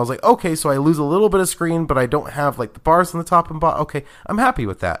announced, and I was like, okay, so I lose a little bit of screen, but I don't have like the bars on the top and bottom. Okay, I'm happy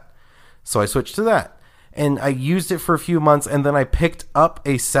with that. So I switched to that. And I used it for a few months, and then I picked up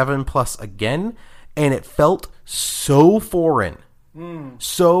a 7 Plus again, and it felt so foreign.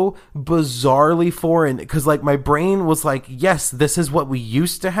 So bizarrely foreign, because like my brain was like, yes, this is what we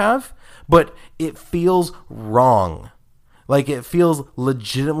used to have, but it feels wrong. Like it feels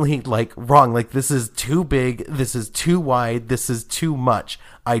legitimately like wrong. Like this is too big, this is too wide, this is too much.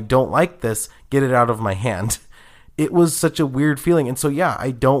 I don't like this. Get it out of my hand. It was such a weird feeling. And so yeah,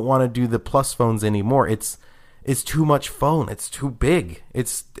 I don't want to do the Plus phones anymore. It's too much phone. It's too big.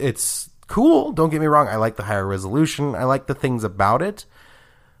 It's cool, don't get me wrong. I like the higher resolution. I like the things about it.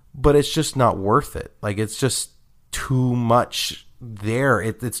 But it's just not worth it. Like it's just too much there.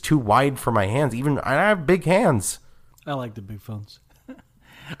 It's too wide for my hands. Even I have big hands. I like the big phones.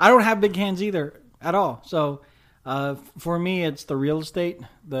 I don't have big hands either at all. So for me, it's the real estate,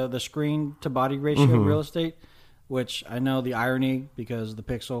 the screen to body ratio real estate, which I know the irony because the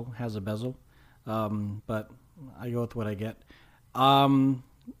Pixel has a bezel, but I go with what I get. But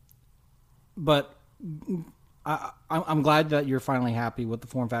I'm glad that you're finally happy with the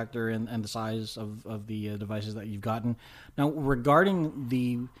form factor and the size of the devices that you've gotten. Now, regarding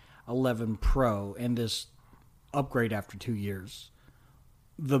the 11 Pro and this upgrade after 2 years,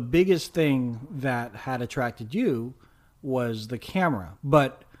 the biggest thing that had attracted you was the camera.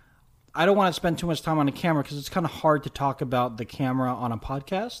 But I don't want to spend too much time on the camera because it's kind of hard to talk about the camera on a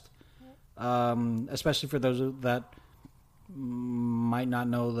podcast, especially for those that might not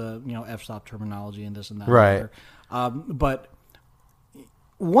know the f-stop terminology and this and that. Right. But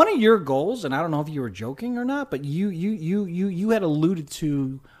one of your goals, and I don't know if you were joking or not, but you had alluded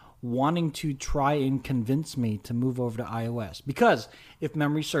to wanting to try and convince me to move over to iOS. Because if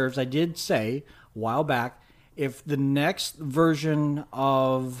memory serves, I did say a while back, if the next version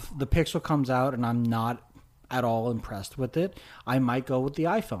of the Pixel comes out and I'm not at all impressed with it, I might go with the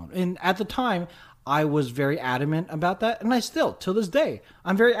iPhone. And at the time, I was very adamant about that. And I still, till this day,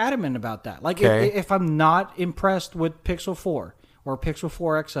 I'm very adamant about that. Like if I'm not impressed with Pixel 4 or Pixel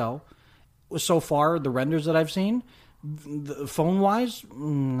 4 XL, so far, the renders that I've seen, phone-wise,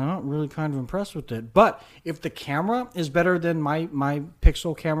 not really kind of impressed with it. But if the camera is better than my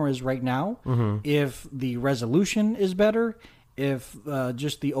Pixel camera is right now, if the resolution is better, if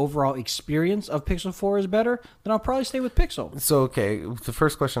just the overall experience of Pixel 4 is better, then I'll probably stay with Pixel. So, okay, the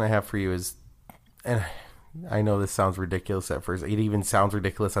first question I have for you is, and I know this sounds ridiculous at first. It even sounds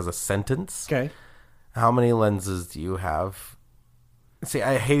ridiculous as a sentence. Okay. How many lenses do you have? See,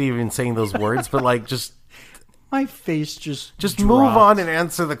 I hate even saying those words, but like just... My face just move on and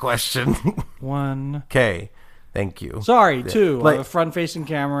answer the question. One. Okay. Thank you. Sorry, two. Like, A front-facing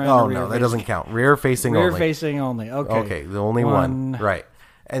camera and oh, a rear no, that doesn't count. Rear-facing only. Rear-facing only. Okay. Okay, the only one. Right.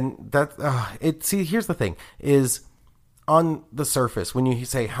 And that, see, here's the thing, is on the surface, when you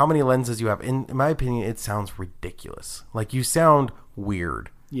say how many lenses you have, in my opinion, it sounds ridiculous. Like, you sound weird.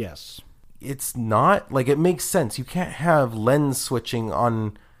 Yes. It's not. Like, it makes sense. You can't have lens switching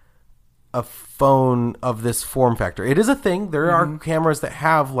on a phone of this form factor. It is a thing. There are cameras that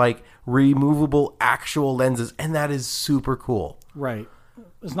have, like, removable actual lenses, and that is super cool. Right.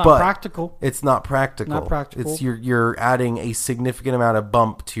 It's not But practical. It's not practical. Not practical. It's you're adding a significant amount of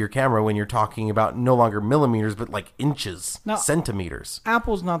bump to your camera when you're talking about no longer millimeters, but like inches, Now, centimeters.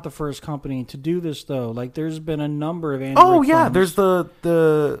 Apple's not the first company to do this, though. Like, there's been a number of Android Oh yeah, phones. there's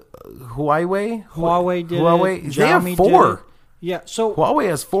the Huawei. Huawei did Huawei. it. They have Xiaomi 4. did it. Yeah, so Huawei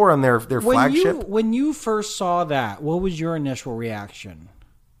has 4 on their flagship. when you first saw that, what was your initial reaction?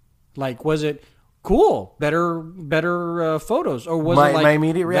 Like, was it cool, better photos, or was it like my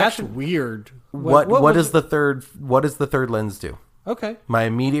immediate reaction? That's weird. What was does it? the third? What does the third lens do? Okay. My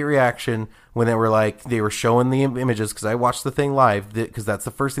immediate reaction when they were showing the images, because I watched the thing live, because that's the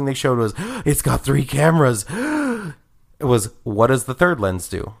first thing they showed was, it's got 3 cameras. It was, what does the third lens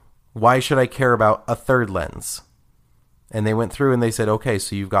do? Why should I care about a third lens? And they went through and they said, okay,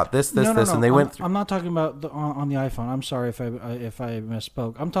 so you've got this, No. and they went through. I'm not talking about on the iPhone. I'm sorry if I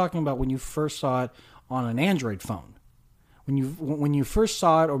misspoke. I'm talking about when you first saw it on an Android phone. When you first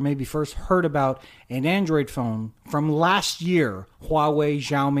saw it, or maybe first heard about an Android phone from last year, Huawei,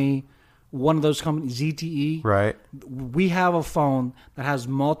 Xiaomi, one of those companies, ZTE. Right. We have a phone that has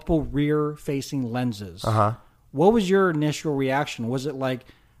multiple rear-facing lenses. Uh-huh. What was your initial reaction? Was it like,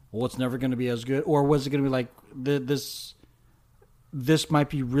 well, it's never going to be as good, or was it going to be like this might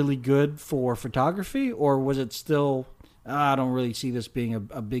be really good for photography, or was it still, I don't really see this being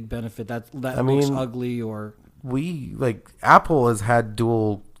a big benefit. That looks ugly, or Apple has had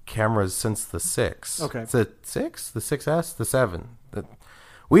dual cameras since the 6. Okay. It's the 6, the 6S, the 7.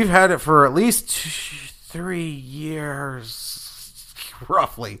 We've had it for at least 3 years,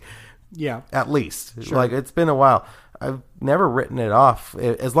 roughly. Yeah. At least. Sure. Like, it's been a while. I've never written it off.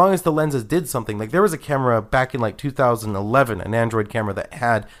 As long as the lenses did something. Like, there was a camera back in, like, 2011, an Android camera that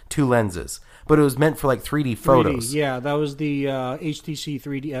had 2 lenses. But it was meant for, like, 3D photos. 3D, yeah, that was the HTC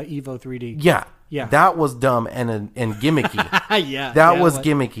 3D, Evo 3D. Yeah. Yeah. That was dumb and gimmicky. Yeah. That was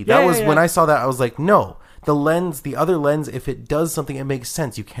gimmicky. Yeah, That was yeah. when I saw that, I was like, no. The other lens, if it does something, it makes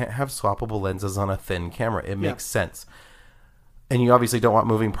sense. You can't have swappable lenses on a thin camera. It makes sense. And you obviously don't want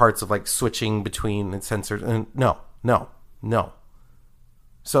moving parts of, like, switching between sensors. And no.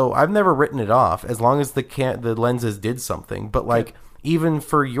 So I've never written it off as long as the lenses did something. But, like, even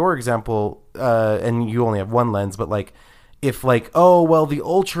for your example, and you only have one lens, but, like, if, like, oh, well, the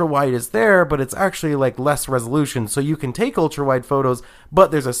ultra wide is there, but it's actually, like, less resolution, so you can take ultra wide photos,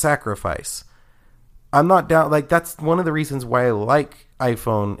 but there's a sacrifice. I'm not down. Like, that's one of the reasons why I like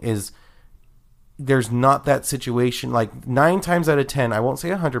iPhone is there's not that situation. Like, 9 times out of 10, I won't say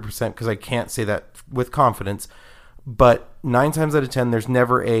 100% because I can't say that with confidence, but 9 times out of 10, there's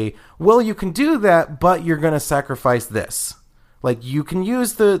never well, you can do that, but you're going to sacrifice this. Like, you can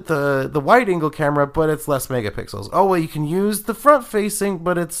use the wide angle camera, but it's less megapixels. Oh, well, you can use the front facing,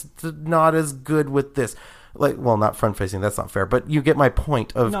 but it's not as good with this. Like, well, not front facing, that's not fair, but you get my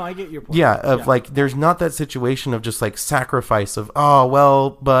point of. No, I get your point. Yeah, like, there's not that situation of just, like, sacrifice of, oh,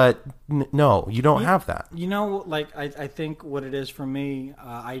 well, but no, you don't have that. You know, like, I think what it is for me,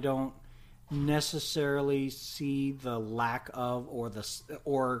 I don't necessarily see the lack of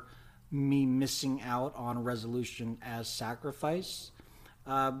or me missing out on resolution as sacrifice.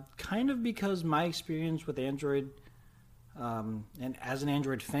 Kind of because my experience with Android, and as an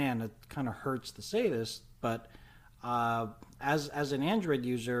Android fan, it kind of hurts to say this, but as an Android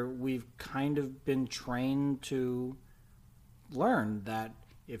user, we've kind of been trained to learn that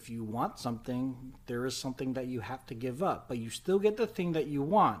if you want something, there is something that you have to give up, but you still get the thing that you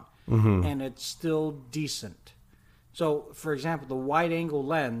want, and it's still decent. So, for example, the wide-angle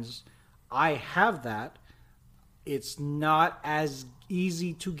lens, I have that. It's not as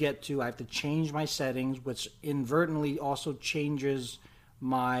easy to get to. I have to change my settings, which inadvertently also changes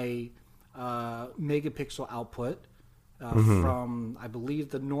my megapixel output. From, I believe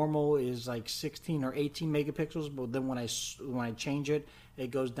the normal is like 16 or 18 megapixels, but then when I change it, it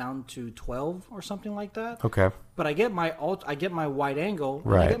goes down to 12 or something like that. Okay. But I get my wide angle,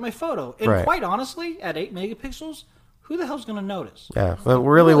 and Right. I get my photo, and Right. quite honestly, at 8 megapixels, who the hell's going to notice? Yeah, but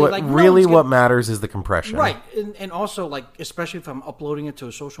really what matters is the compression. Right, and also, like, especially if I'm uploading it to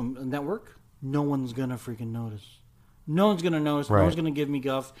a social network, no one's gonna freaking notice. No one's going to notice. Right. No one's going to give me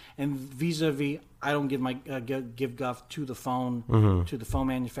guff. And vis-a-vis, I don't give guff to the phone, to the phone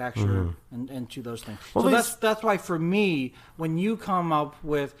manufacturer, and to those things. Well, so that's why for me, when you come up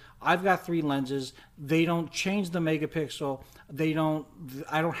with, I've got 3 lenses, they don't change the megapixel.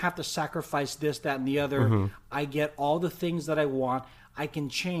 I don't have to sacrifice this, that, and the other. I get all the things that I want. I can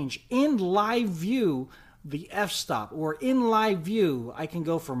change in live view the f-stop, or in live view I can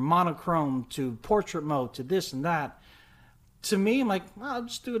go from monochrome to portrait mode to this and that. To me, I'm like, well, I'll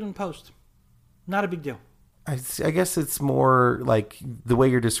just do it in post. Not a big deal. I guess it's more like the way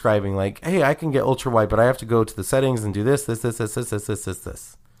you're describing, like, hey, I can get ultra wide, but I have to go to the settings and do this.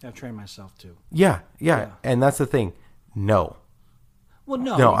 I've trained myself too. Yeah. And that's the thing. No. Well,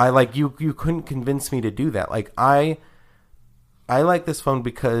 no. No, I like you couldn't convince me to do that. Like I like this phone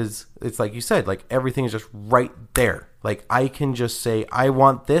because it's like you said, like everything is just right there. Like I can just say I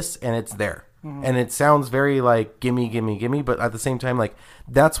want this and it's there. And it sounds very like gimme, but at the same time, like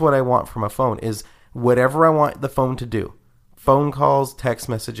that's what I want from a phone is whatever I want the phone to do. Phone calls, text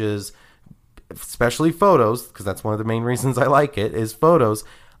messages, especially photos, because that's one of the main reasons I like it, is photos.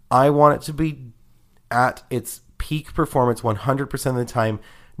 I want it to be at its peak performance 100% of the time,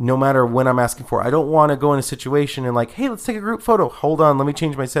 no matter when I'm asking for it. I don't want to go in a situation and like, hey, let's take a group photo. Hold on, let me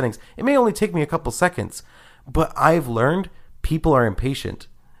change my settings. It may only take me a couple seconds, but I've learned people are impatient.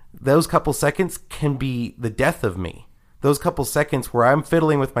 Those couple seconds can be the death of me. Those couple seconds where I'm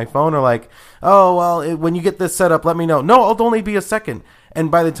fiddling with my phone are like, oh, well, when you get this set up, let me know. No, it'll only be a second.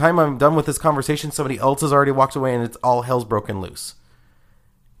 And by the time I'm done with this conversation, somebody else has already walked away and it's all hell's broken loose.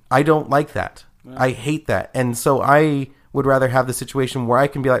 I don't like that. Yeah. I hate that. And so I would rather have the situation where I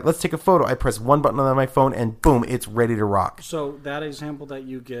can be like, let's take a photo. I press one button on my phone and boom, it's ready to rock. So that example that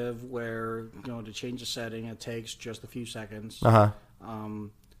you give where, to change a setting, it takes just a few seconds.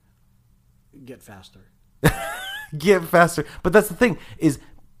 Get faster. Get faster. But that's the thing is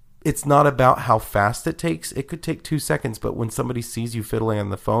it's not about how fast it takes. It could take 2 seconds, but when somebody sees you fiddling on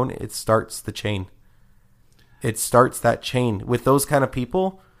the phone, it starts the chain. It starts that chain. With those kind of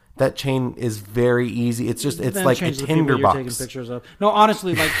people, that chain is very easy. It's just it's like a tinderbox. Taking pictures of. No,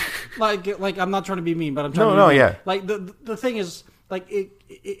 honestly, like I'm not trying to be mean, but I'm trying to be mean. Yeah. Like the thing is, like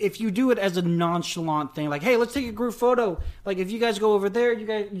if you do it as a nonchalant thing, like, hey, let's take a group photo. Like if you guys go over there,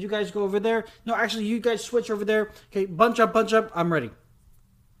 you guys go over there. No, actually, you guys switch over there. Okay, bunch up. I'm ready.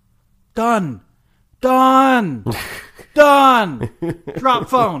 Done. Drop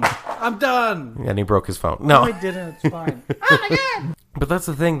phone. I'm done. And he broke his phone. No, I didn't. It's fine. Oh my god. But that's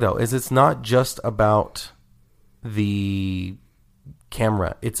the thing, though, is it's not just about the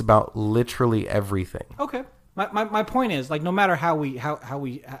camera. It's about literally everything. Okay. My point is, like, no matter how we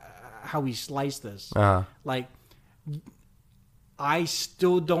slice this, like, I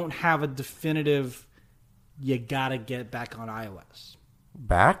still don't have a definitive. You gotta get back on iOS.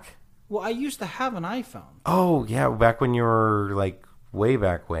 Back? Well, I used to have an iPhone. Oh yeah, back when you were like way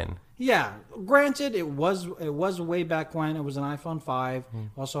back when. Yeah, granted, it was way back when. It was an iPhone 5.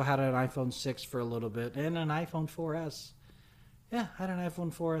 Also had an iPhone 6 for a little bit, and an iPhone 4S. Yeah, I had an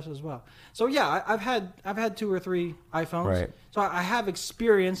iPhone 4S as well. So yeah, I've had 2 or 3 iPhones. Right. So I have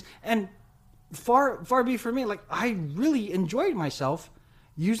experience, and far be from me. Like I really enjoyed myself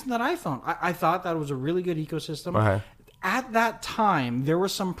using that iPhone. I thought that was a really good ecosystem. Okay. At that time, there were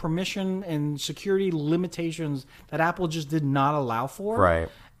some permission and security limitations that Apple just did not allow for. Right.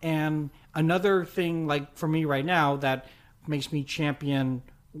 And another thing, like for me right now, that makes me champion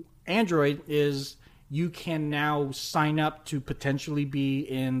Android is you can now sign up to potentially be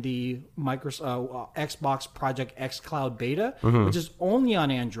in the Microsoft Xbox Project xCloud beta, which is only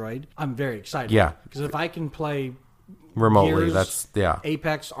on Android. I'm very excited. Yeah. Because if I can play remotely, Gears,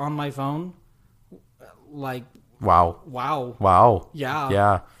 Apex on my phone, like... Wow.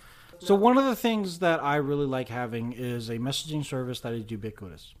 Yeah. So one of the things that I really like having is a messaging service that is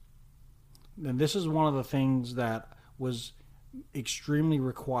ubiquitous. And this is one of the things that was extremely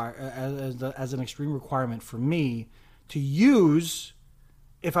as an extreme requirement for me to use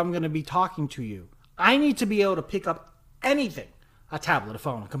if I'm going to be talking to you. I need to be able to pick up anything, a tablet, a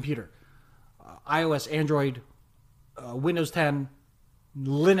phone, a computer, iOS, Android, Windows 10,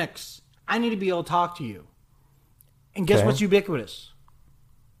 Linux. I need to be able to talk to you. And guess what's ubiquitous?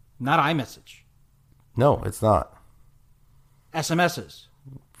 Not iMessage. No, it's not. SMSs.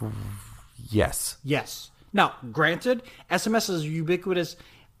 Yes. Now, granted, SMS is ubiquitous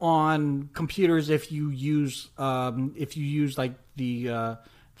on computers if you use like the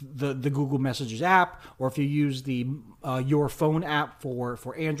Google Messages app, or if you use the Your Phone app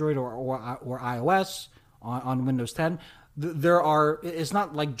for Android or iOS on Windows 10. It's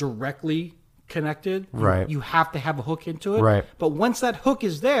not like directly connected. Right. You have to have a hook into it. Right. But once that hook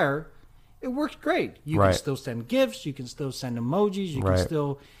is there, it works great. You Right. can still send gifts. You can still send emojis. You can Right.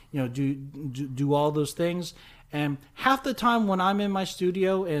 still, do all those things. And half the time when I'm in my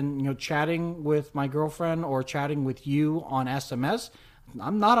studio and, chatting with my girlfriend or chatting with you on SMS,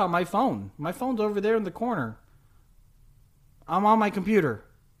 I'm not on my phone. My phone's over there in the corner. I'm on my computer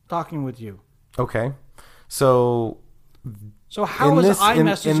talking with you. Okay. So So how is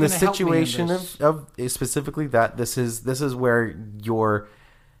iMessage in going the to help me in situation this? of specifically that this is where your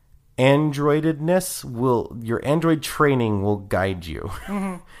Androidedness your Android training will guide you,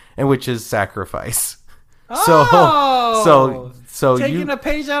 Mm-hmm. and which is sacrifice. Oh! So Taking you a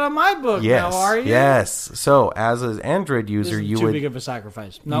page out of my book yes now, are you? yes. So as an Android This user, is you too would big of a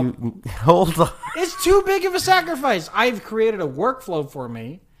sacrifice. No, hold on. it's too big of a sacrifice. I've created a workflow for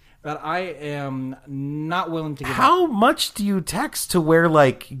me that I am not willing to give up. How much do you text to where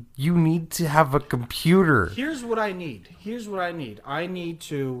like you need to have a computer? Here's what I need. I need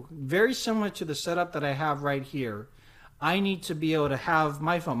to, very similar to the setup that I have right here, I need to be able to have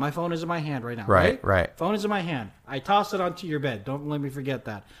my phone. My phone is in my hand right now. Right. Phone is in my hand. I toss it onto your bed. Don't let me forget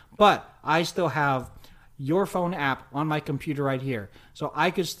that. But I still have your phone app on my computer right here. So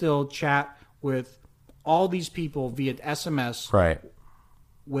I could still chat with all these people via SMS. Right.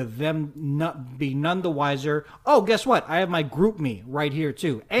 With them not be none the wiser. Oh, guess what? I have my group me right here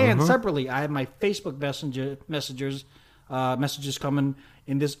too, and separately, I have my Facebook messages coming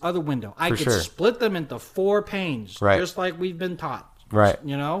in this other window. I could sure. split them into 4 panes, Right. just like we've been taught. Right.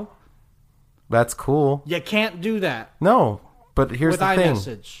 That's cool. You can't do that No, but here's with the thing: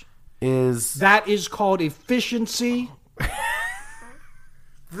 iMessage. is That is called efficiency.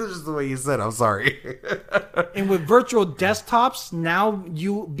 this is the way you said? I'm sorry. And with virtual desktops, now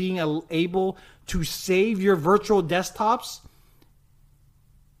you being able to save your virtual desktops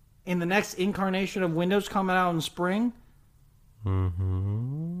in the next incarnation of Windows coming out in spring,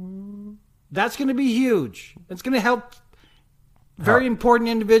 that's going to be huge. It's going to help very important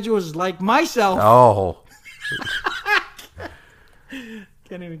individuals like myself. Oh,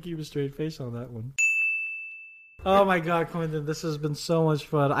 Can't even keep a straight face on that one. Oh my God, Quentin, this has been so much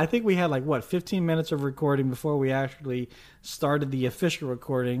fun. I think we had 15 minutes of recording before we actually started the official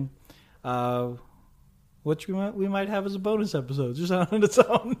recording, which we might have as a bonus episode just on its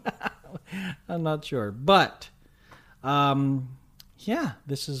own. I'm not sure, but yeah,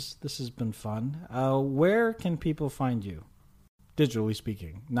 this has been fun. Where can people find you, digitally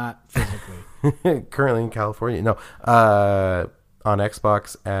speaking, not physically? currently in California. No, on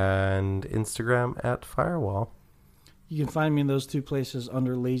Xbox and Instagram at Firewall. You can find me in those two places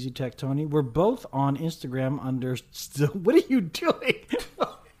under Lazy Tech Tony. We're both on Instagram under still. What are you doing?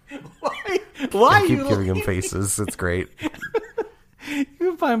 Why I are keep you giving them faces. It's great. You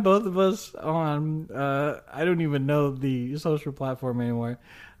can find both of us on, I don't even know the social platform anymore.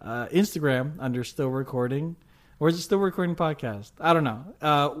 Instagram under Still Recording. Or is it Still Recording Podcast? I don't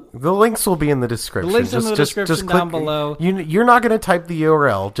know. The links will be in the description. The links in the description down click, below. You're not going to type the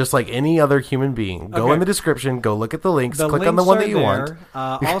URL just like any other human being. Go Okay. in the description. Go look at the links. The click on the links one are that you there.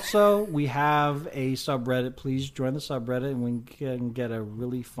 want. Also, we have a subreddit. Please join the subreddit, and we can get a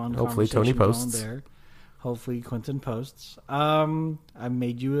really fun Hopefully conversation Tony posts. going there. Hopefully Quentin posts. I've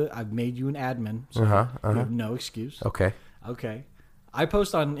made you an admin, so you have no excuse. Okay. Okay. I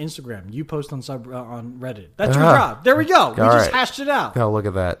post on Instagram. You post on on Reddit. That's your job. There we go. We All just right. hashed it out. Oh, look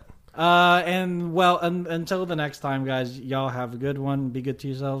at that. Until the next time, guys, y'all have a good one. Be good to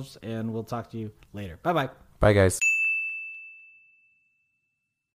yourselves, and we'll talk to you later. Bye-bye. Bye, guys.